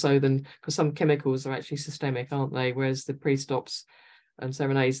issue, more so than, because some chemicals are actually systemic, aren't they? Whereas the pre-stops and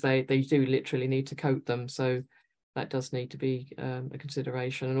 7As, they do literally need to coat them, so that does need to be a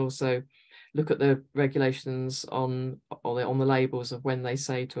consideration. And also look at the regulations on the labels of when they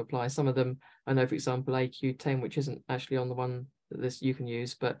say to apply. Some of them, I know, for example, AQ10, which isn't actually on the one that you can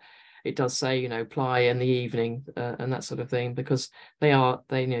use, but it does say, apply in the evening and that sort of thing, because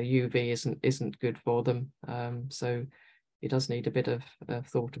UV isn't good for them. So it does need a bit of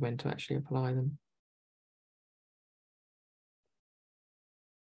thought of when to actually apply them.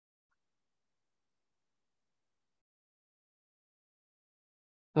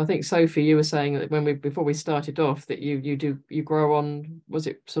 I think, Sophie, you were saying that before we started off that you grow on, was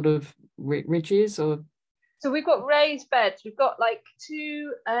it sort of ridges or? So we've got raised beds. We've got like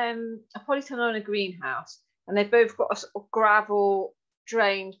two, a polytunnel and a greenhouse, and they've both got a sort of gravel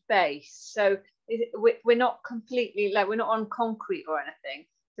drained base. So we're not completely, we're not on concrete or anything.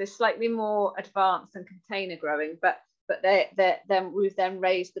 So it's slightly more advanced than container growing, but we've then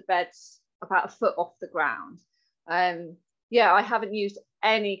raised the beds about a foot off the ground. Yeah, I haven't used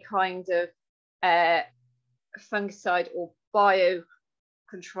any kind of fungicide or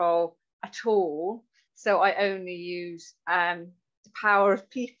biocontrol at all. So I only use the power of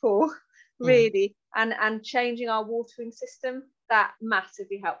people, really, and changing our watering system, that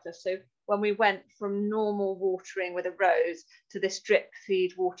massively helped us. So when we went from normal watering with a rose to this drip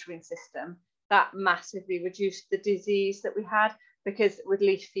feed watering system, that massively reduced the disease that we had, because with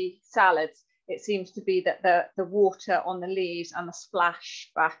leafy salads, it seems to be that the water on the leaves and the splash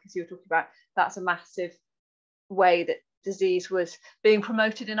back, as you were talking about, that's a massive way that disease was being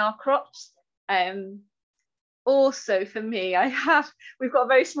promoted in our crops. Also for me, we've got a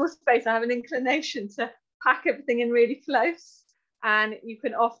very small space. I have an inclination to pack everything in really close, and you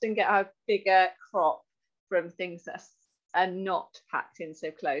can often get a bigger crop from things that are and not packed in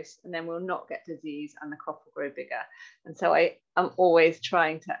so close, and then we'll not get disease and the crop will grow bigger. And so I'm always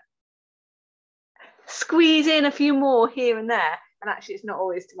trying to squeeze in a few more here and there, and actually it's not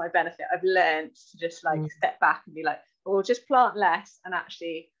always to my benefit. I've learned to just like step back and be like, we'll just plant less, and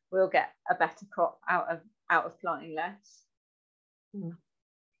actually we'll get a better crop out of planting less. Do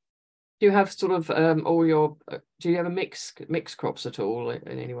you have sort of do you have a mixed crops at all in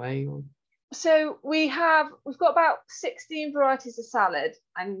any way? Or? So we've got about 16 varieties of salad,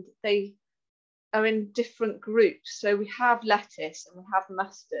 and they are in different groups. So we have lettuce and we have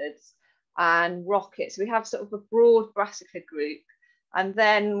mustards and rockets. We have sort of a broad brassica group, and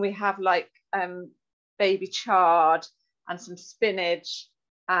then we have like baby chard and some spinach,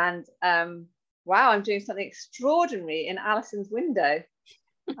 and wow, I'm doing something extraordinary in Alison's window.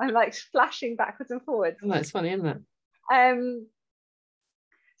 I'm like flashing backwards and forwards. Oh, that's funny, isn't it?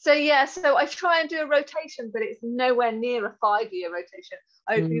 So yeah, so I try and do a rotation, but it's nowhere near a 5-year rotation.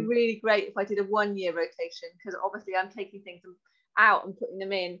 It would be really great if I did a 1-year rotation, because obviously I'm taking things out and putting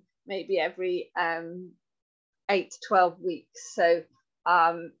them in maybe every 8 to 12 weeks. So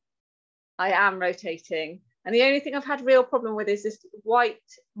I am rotating. And the only thing I've had real problem with is this white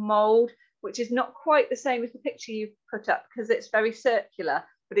mold, which is not quite the same as the picture you put up, because it's very circular,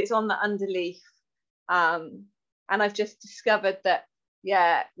 but it's on the underleaf. And I've just discovered that,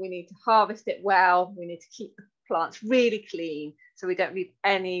 yeah, we need to harvest it well. We need to keep the plants really clean, so we don't leave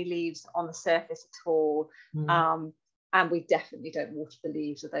any leaves on the surface at all. And we definitely don't water the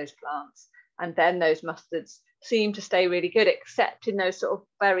leaves of those plants. And then those mustards seem to stay really good, except in those sort of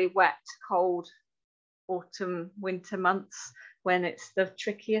very wet, cold autumn, winter months, when it's the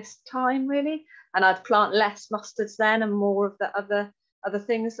trickiest time, really. And I'd plant less mustards then and more of the other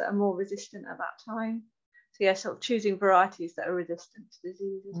things that are more resistant at that time. So yeah, sort of choosing varieties that are resistant to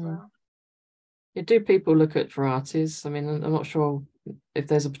disease as well. Yeah, do people look at varieties? I mean, I'm not sure if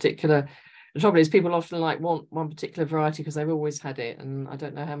there's a particular. The trouble is, people often want one particular variety because they've always had it, and I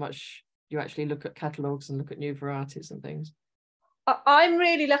don't know how much you actually look at catalogues and look at new varieties and things. I'm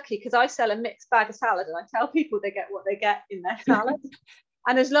really lucky because I sell a mixed bag of salad, and I tell people they get what they get in their salad.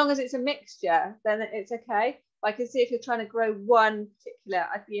 And as long as it's a mixture, then it's okay. I can see if you're trying to grow one particular,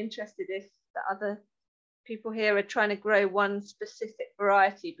 I'd be interested if the other people here are trying to grow one specific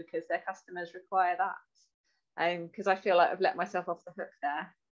variety because their customers require that. Because I feel like I've let myself off the hook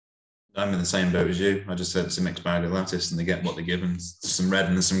there. I'm in the same boat as you. I just said it's a mixed bag of lettuce, and they get what they're given: some red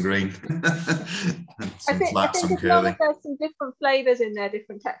and some green, some flat, some curly. As long as there's some different flavours in there,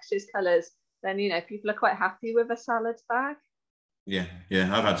 different textures, colours, then people are quite happy with a salad bag. Yeah,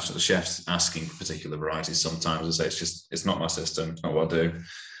 I've had sort of chefs asking for particular varieties sometimes. I say it's not my system, it's not what I do.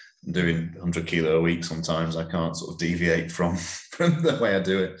 I'm doing 100 kilo a week sometimes. I can't sort of deviate from the way I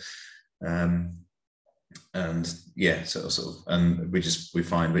do it. And yeah, and we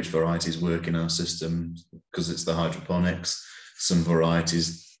find which varieties work in our system because it's the hydroponics. Some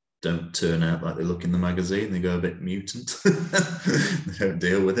varieties don't turn out like they look in the magazine. They go a bit mutant. They don't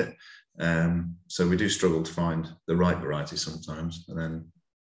deal with it. So we do struggle to find the right variety sometimes, and then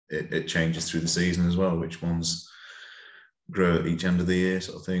it changes through the season as well, which ones grow at each end of the year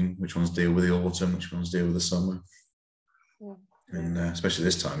sort of thing, which ones deal with the autumn, which ones deal with the summer. And especially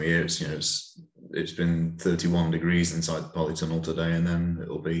this time of year, it's been 31 degrees inside the polytunnel today, and then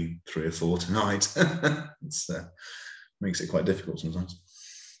it'll be 3 or 4 tonight. It makes it quite difficult sometimes.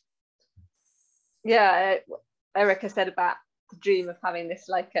 Yeah, Erika said about the dream of having this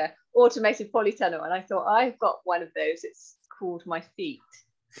like a automated polytunnel, and I thought I've got one of those. It's called my feet.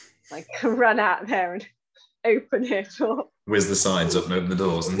 I can run out there and open it, or whiz the sides up and open the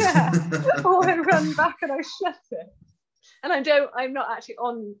doors, and or I run back and I shut it. And I'm not actually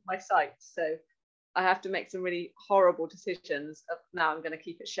on my site, so I have to make some really horrible decisions of now I'm going to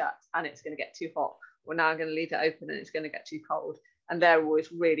keep it shut and it's going to get too hot, or now I'm going to leave it open and it's going to get too cold. And they're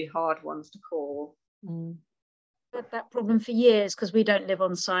always really hard ones to call. Had that problem for years because we don't live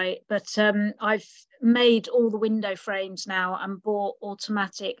on site, but I've made all the window frames now and bought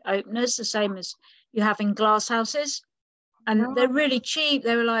automatic openers, the same as you have in glass houses. And they're really cheap.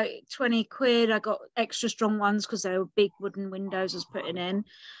 They were like 20 quid. I got extra strong ones because they were big wooden windows I was putting in.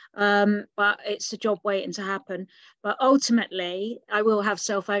 But it's a job waiting to happen. But ultimately, I will have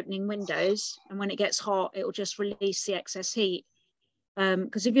self-opening windows. And when it gets hot, it will just release the excess heat.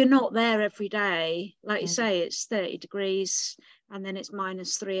 Because if you're not there every day, like you say, it's 30 degrees and then it's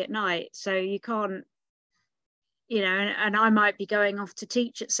 -3 at night. So you can't, and I might be going off to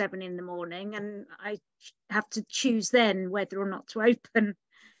teach at 7 in the morning, and I have to choose then whether or not to open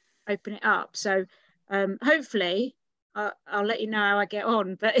it up. So hopefully I'll let you know how I get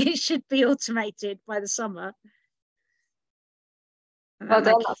on, but it should be automated by the summer. Well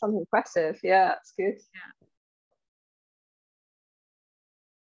done, that's something impressive. Yeah, that's good.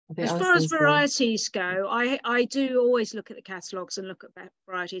 Yeah. As far as varieties go, I do always look at the catalogues and look at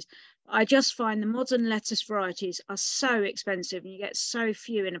varieties. I just find the modern lettuce varieties are so expensive and you get so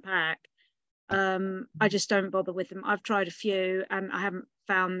few in a pack. I just don't bother with them. I've tried a few and I haven't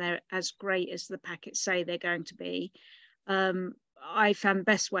found they're as great as the packets say they're going to be. I found the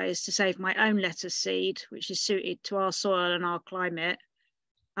best way is to save my own lettuce seed, which is suited to our soil and our climate,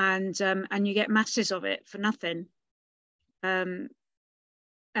 and you get masses of it for nothing.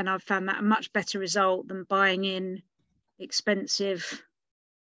 And I've found that a much better result than buying in expensive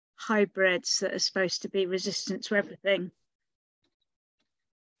hybrids that are supposed to be resistant to everything.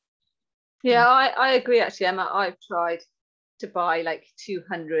 Yeah, I agree actually, Emma. I've tried to buy like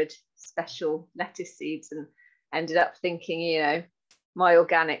 200 special lettuce seeds and ended up thinking, you know, my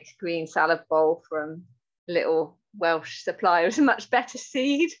organic green salad bowl from a little Welsh supplier is a much better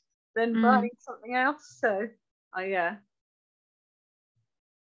seed than buying something else. So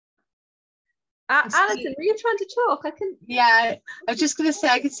Alison, were you trying to talk? I couldn't. Yeah, I was just going to say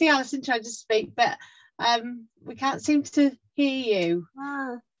I could see Alison trying to speak, but we can't seem to hear you.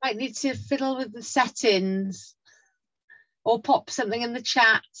 Might need to fiddle with the settings or pop something in the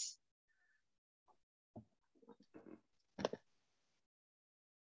chat.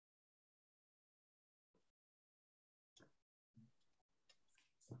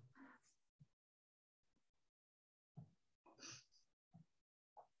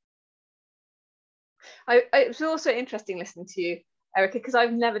 It was also interesting listening to you, Erika, because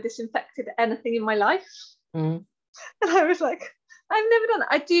I've never disinfected anything in my life. And I was like, I've never done that.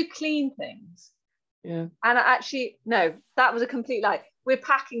 I do clean things. Yeah. And I actually, no, that was a complete lie. We're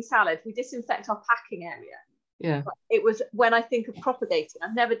packing salad. We disinfect our packing area. Yeah. But it was when I think of propagating,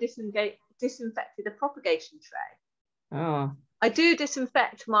 I've never disinfected a propagation tray. Oh. I do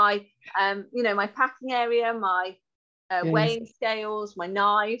disinfect my, you know, my packing area, my weighing scales, my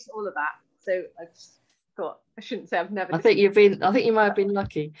knives, all of that. So I just thought I shouldn't say I've never. I think you might have been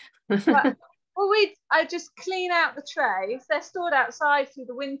lucky. But, well, I just clean out the trays. They're stored outside through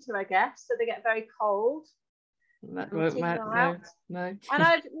the winter, I guess, so they get very cold. That won't matter. No. And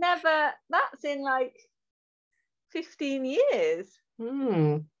I've never. That's in like 15 years.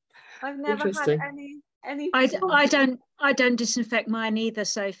 I've never had any. I don't disinfect mine either,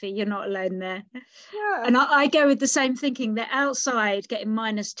 Sophie. You're not alone there. Yeah. And I go with the same thinking. They're outside getting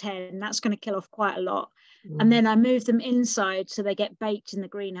 -10. That's going to kill off quite a lot. And then I move them inside so they get baked in the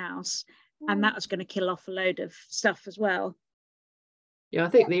greenhouse, and that's going to kill off a load of stuff as well. Yeah, I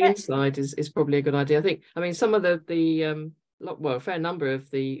think the inside is probably a good idea. I mean, some of the a fair number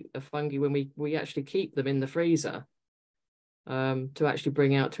of the fungi, when we actually keep them in the freezer to actually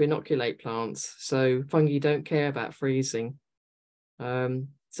bring out to inoculate plants. So fungi don't care about freezing.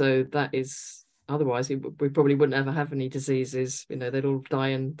 So that is, otherwise we probably wouldn't ever have any diseases. You know, they'd all die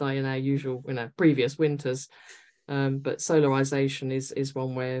in our usual, previous winters. But solarization is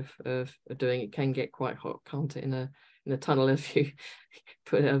one way of doing it. It can get quite hot, can't it, in a tunnel if you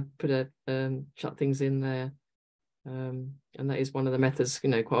shut things in there. And that is one of the methods,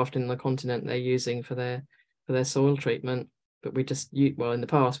 quite often on the continent they're using for their soil treatment. But we just, in the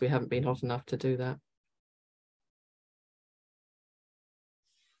past, we haven't been hot enough to do that.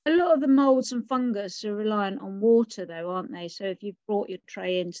 A lot of the molds and fungus are reliant on water, though, aren't they? So if you've brought your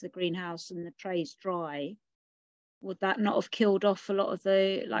tray into the greenhouse and the tray's dry, would that not have killed off a lot of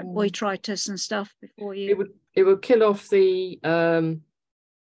the botrytis and stuff before you? It would kill off the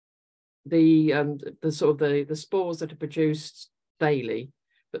sort of the spores that are produced daily.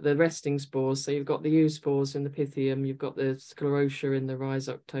 But the resting spores, so you've got the oospores in the Pythium, you've got the sclerotia in the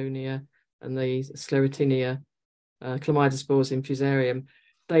Rhizoctonia and the Sclerotinia, chlamydospores in Fusarium.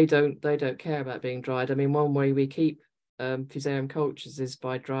 They don't care about being dried. I mean, one way we keep Fusarium cultures is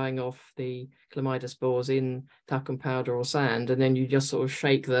by drying off the chlamydospores in talcum powder or sand, and then you just sort of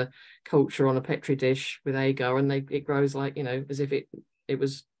shake the culture on a petri dish with agar, and it grows like, as if it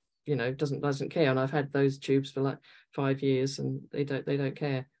was, doesn't care. And I've had those tubes for like 5 years, and they don't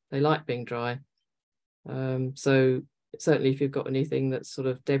care. They like being dry. So certainly, if you've got anything that's sort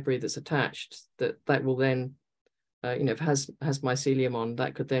of debris that's attached, that will then, if it has mycelium on,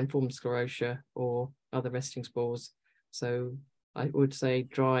 that could then form sclerotia or other resting spores. So I would say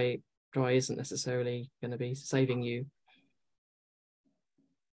dry isn't necessarily going to be saving you.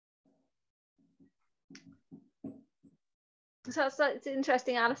 So it's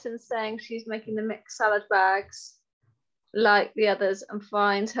interesting. Alison's saying she's making the mixed salad bags like the others and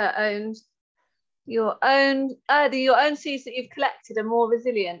finds your own seeds that you've collected are more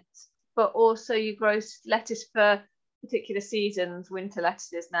resilient, but also you grow lettuce for particular seasons, winter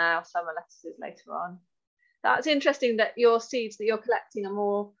lettuces now, summer lettuces later on. That's interesting that your seeds that you're collecting are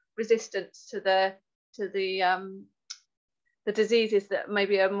more resistant to the diseases that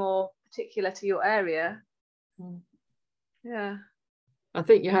maybe are more particular to your area. Yeah. I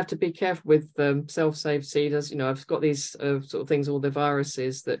think you have to be careful with self-save seeders. You know, I've got these sort of things, all the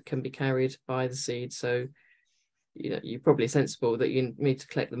viruses that can be carried by the seed. So, you know, you're probably sensible that you need to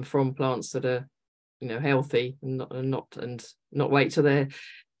collect them from plants that are, you know, healthy and not wait till they're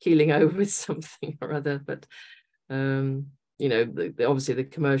keeling over with something or other. But you know, obviously the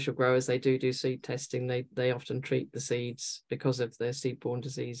commercial growers, they do seed testing. They often treat the seeds because of their seed-borne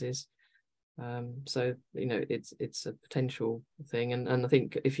diseases. So, you know, it's a potential thing, and I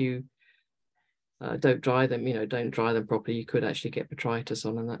think if you don't dry them, you know, don't dry them properly, you could actually get botrytis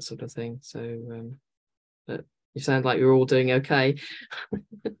on and that sort of thing. So but you sound like you're all doing okay.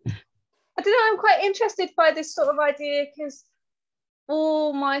 I don't know, I'm quite interested by this sort of idea, because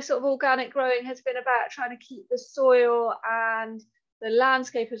all my sort of organic growing has been about trying to keep the soil and the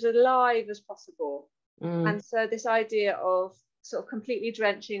landscape as alive as possible. And so this idea of sort of completely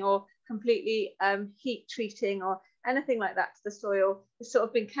drenching or completely heat treating or anything like that to the soil has sort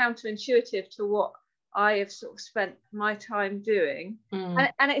of been counterintuitive to what I have sort of spent my time doing.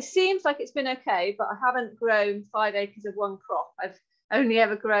 And it seems like it's been okay, but I haven't grown 5 acres of one crop. I've only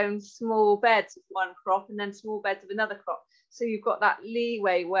ever grown small beds of one crop and then small beds of another crop. So you've got that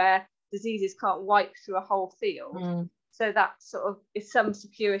leeway where diseases can't wipe through a whole field. So that sort of is some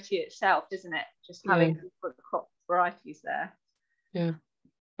security itself, isn't it? Just having different crop varieties there. Yeah,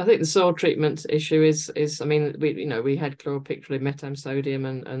 I think the soil treatment issue is I mean, we had chloropicrin, metam sodium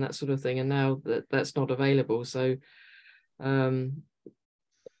and that sort of thing, and now that's not available. So I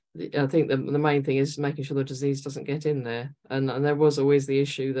think the main thing is making sure the disease doesn't get in there. And there was always the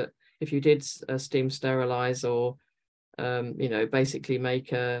issue that if you did steam sterilize or you know, basically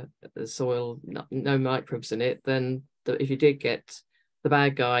make a soil no microbes in it, then if you did get the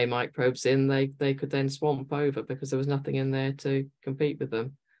bad guy microbes in, they could then swamp over because there was nothing in there to compete with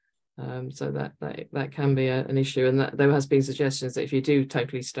them. So that can be an issue, and that there has been suggestions that if you do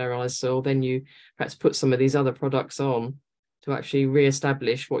totally sterilize soil, then you perhaps put some of these other products on to actually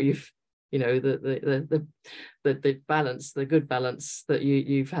re-establish what you've, you know, the balance, the good balance that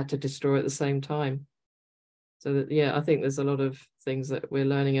you've had to destroy at the same time. So that, yeah, I think there's a lot of things that we're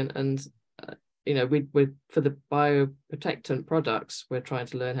learning, and you know, we're for the bioprotectant products, we're trying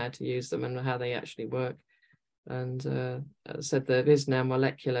to learn how to use them and how they actually work. And as I said, there is now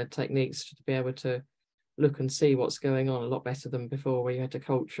molecular techniques to be able to look and see what's going on a lot better than before, where you had to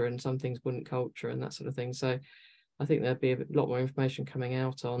culture and some things wouldn't culture and that sort of thing. So I think there'll be a lot more information coming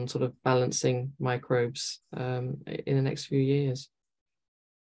out on sort of balancing microbes in the next few years.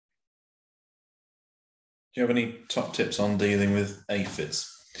 Do you have any top tips on dealing with aphids?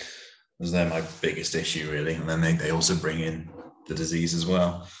 Because they're my biggest issue, really. And then they also bring in the disease as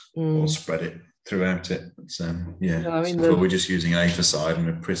well, or spread it throughout it. So, yeah, no, I mean, so we're just using aphicide and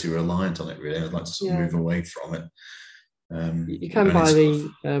we're pretty reliant on it, really. I'd like to sort of move away from it. You can buy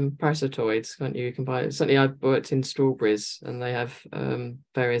the parasitoids, can't you? You can buy it. Certainly, I've worked in strawberries, and they have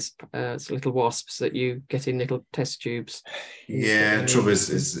various little wasps that you get in little test tubes. Yeah, trouble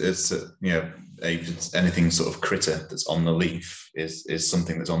is you know, aphids, anything sort of critter that's on the leaf is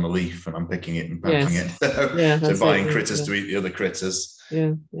something that's on the leaf, and I'm picking it and packing it. So buying critters to eat the other critters.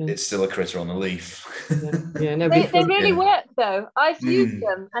 It's still a critter on the leaf. They really work though. I've used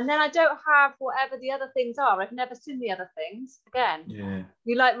them, and then I don't have whatever the other things are. I've never seen the other things again.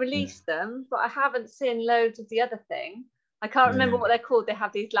 You like release them, but I haven't seen loads of the other thing. I can't remember what they're called. They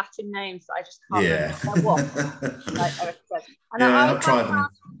have these Latin names that I just can't remember what. Like Eric said. And I I've tried them.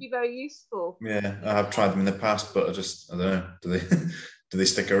 To be very useful. Yeah, I have tried them in the past, but I don't know. Do they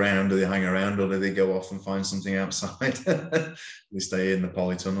stick around? Do they hang around, or do they go off and find something outside? Do they stay in the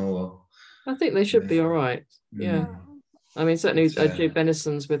polytunnel? Or I think they should be all right. Yeah, I mean, certainly Jude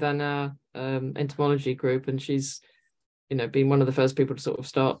Benison's with our entomology group, and she's, you know, been one of the first people to sort of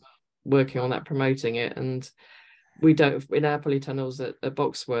start working on that, promoting it. And we don't, in our polytunnels at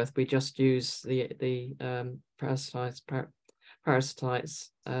Boxworth, we just use the parasites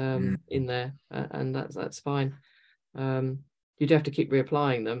in there, and that's fine. You do have to keep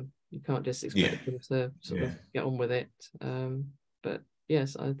reapplying them. You can't just expect them to sort of get on with it. But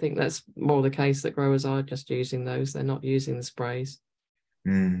yes, I think that's more the case, that growers are just using those. They're not using the sprays.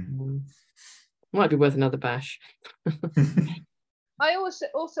 Might be worth another bash. I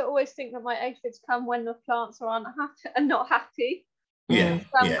also always think that my aphids come when the plants are unhappy and not happy. If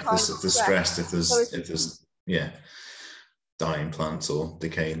they're stressed, if there's dying plants or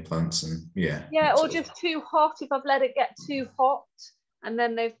decaying plants, and yeah, or just too hot. If I've let it get too hot, and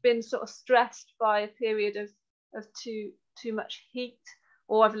then they've been sort of stressed by a period of too much heat,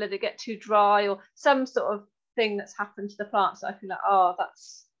 or I've let it get too dry, or some sort of thing that's happened to the plants that I feel like, oh,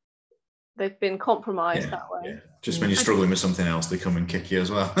 they've been compromised that way. Yeah. Just when you're struggling with something else, they come and kick you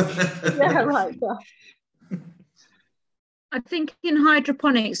as well. Yeah, right. Yeah. I think in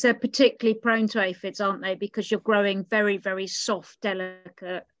hydroponics, they're particularly prone to aphids, aren't they? Because you're growing very, very soft,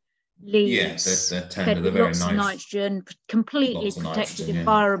 delicate leaves. Yeah, they're tender, they're very lots of nitrogen, completely protected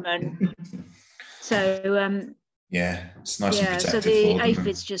environment. So yeah, it's nice and protected. So the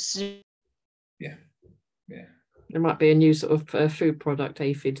aphids just There might be a new sort of food product,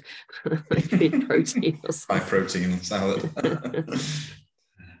 aphid protein or something. High protein salad.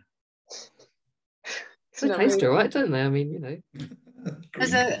 They taste all right, don't they? I mean, you know.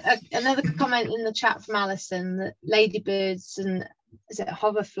 There's another comment in the chat from Alison that ladybirds and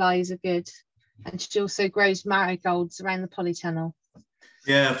hoverflies are good, and she also grows marigolds around the polytunnel.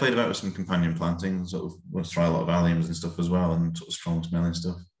 Yeah, I played about with some companion planting, sort of want to try a lot of alliums and stuff as well, and sort of strong smelling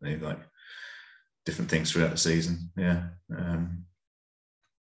stuff. They like different things throughout the season. Yeah.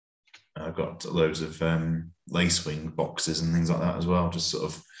 I've got loads of lacewing boxes and things like that as well, just sort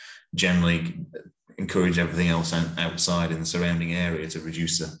of generally encourage everything else outside in the surrounding area to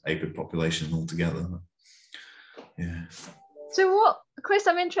reduce the aphid population altogether. Yeah. So Chris,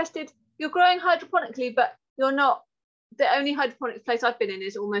 I'm interested, you're growing hydroponically, but you're not, the only hydroponic place I've been in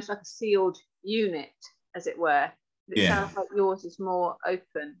is almost like a sealed unit, as it were. It sounds like yours is more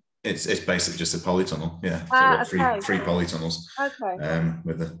open. It's basically just a polytunnel, yeah. So three polytunnels,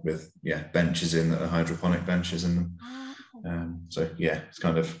 with benches in that are hydroponic benches in them. So yeah, it's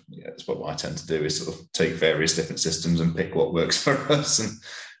kind of it's what I tend to do is sort of take various different systems and pick what works for us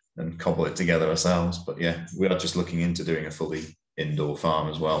and cobble it together ourselves. But yeah, we are just looking into doing a fully indoor farm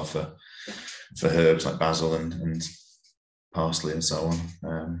as well for herbs like basil and parsley and so on,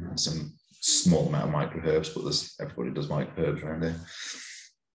 and some small amount of micro herbs, but everybody does micro herbs around here.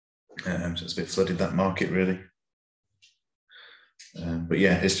 So it's a bit flooded, that market, really. But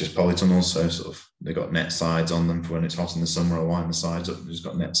yeah, it's just polytunnels, so sort of they've got net sides on them for when it's hot in the summer, or wind the sides up. They've just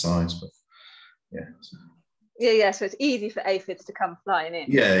got net sides, but yeah. Yeah, so it's easy for aphids to come flying in.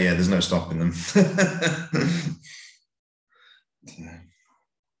 Yeah, there's no stopping them.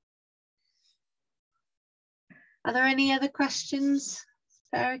 Are there any other questions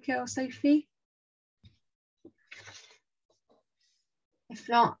for Erika or Sophie? If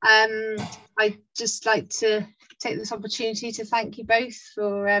not, I'd just like to take this opportunity to thank you both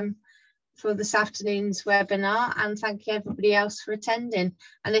for this afternoon's webinar, and thank you everybody else for attending.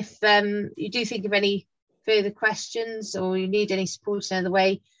 And if you do think of any further questions or you need any support in another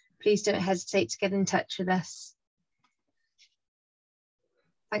way, please don't hesitate to get in touch with us.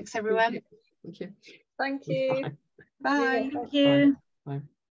 Thanks, everyone. Thank you. Thank you. Bye. Thank you. Bye.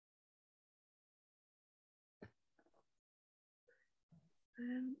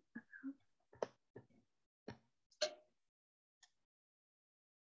 Bye.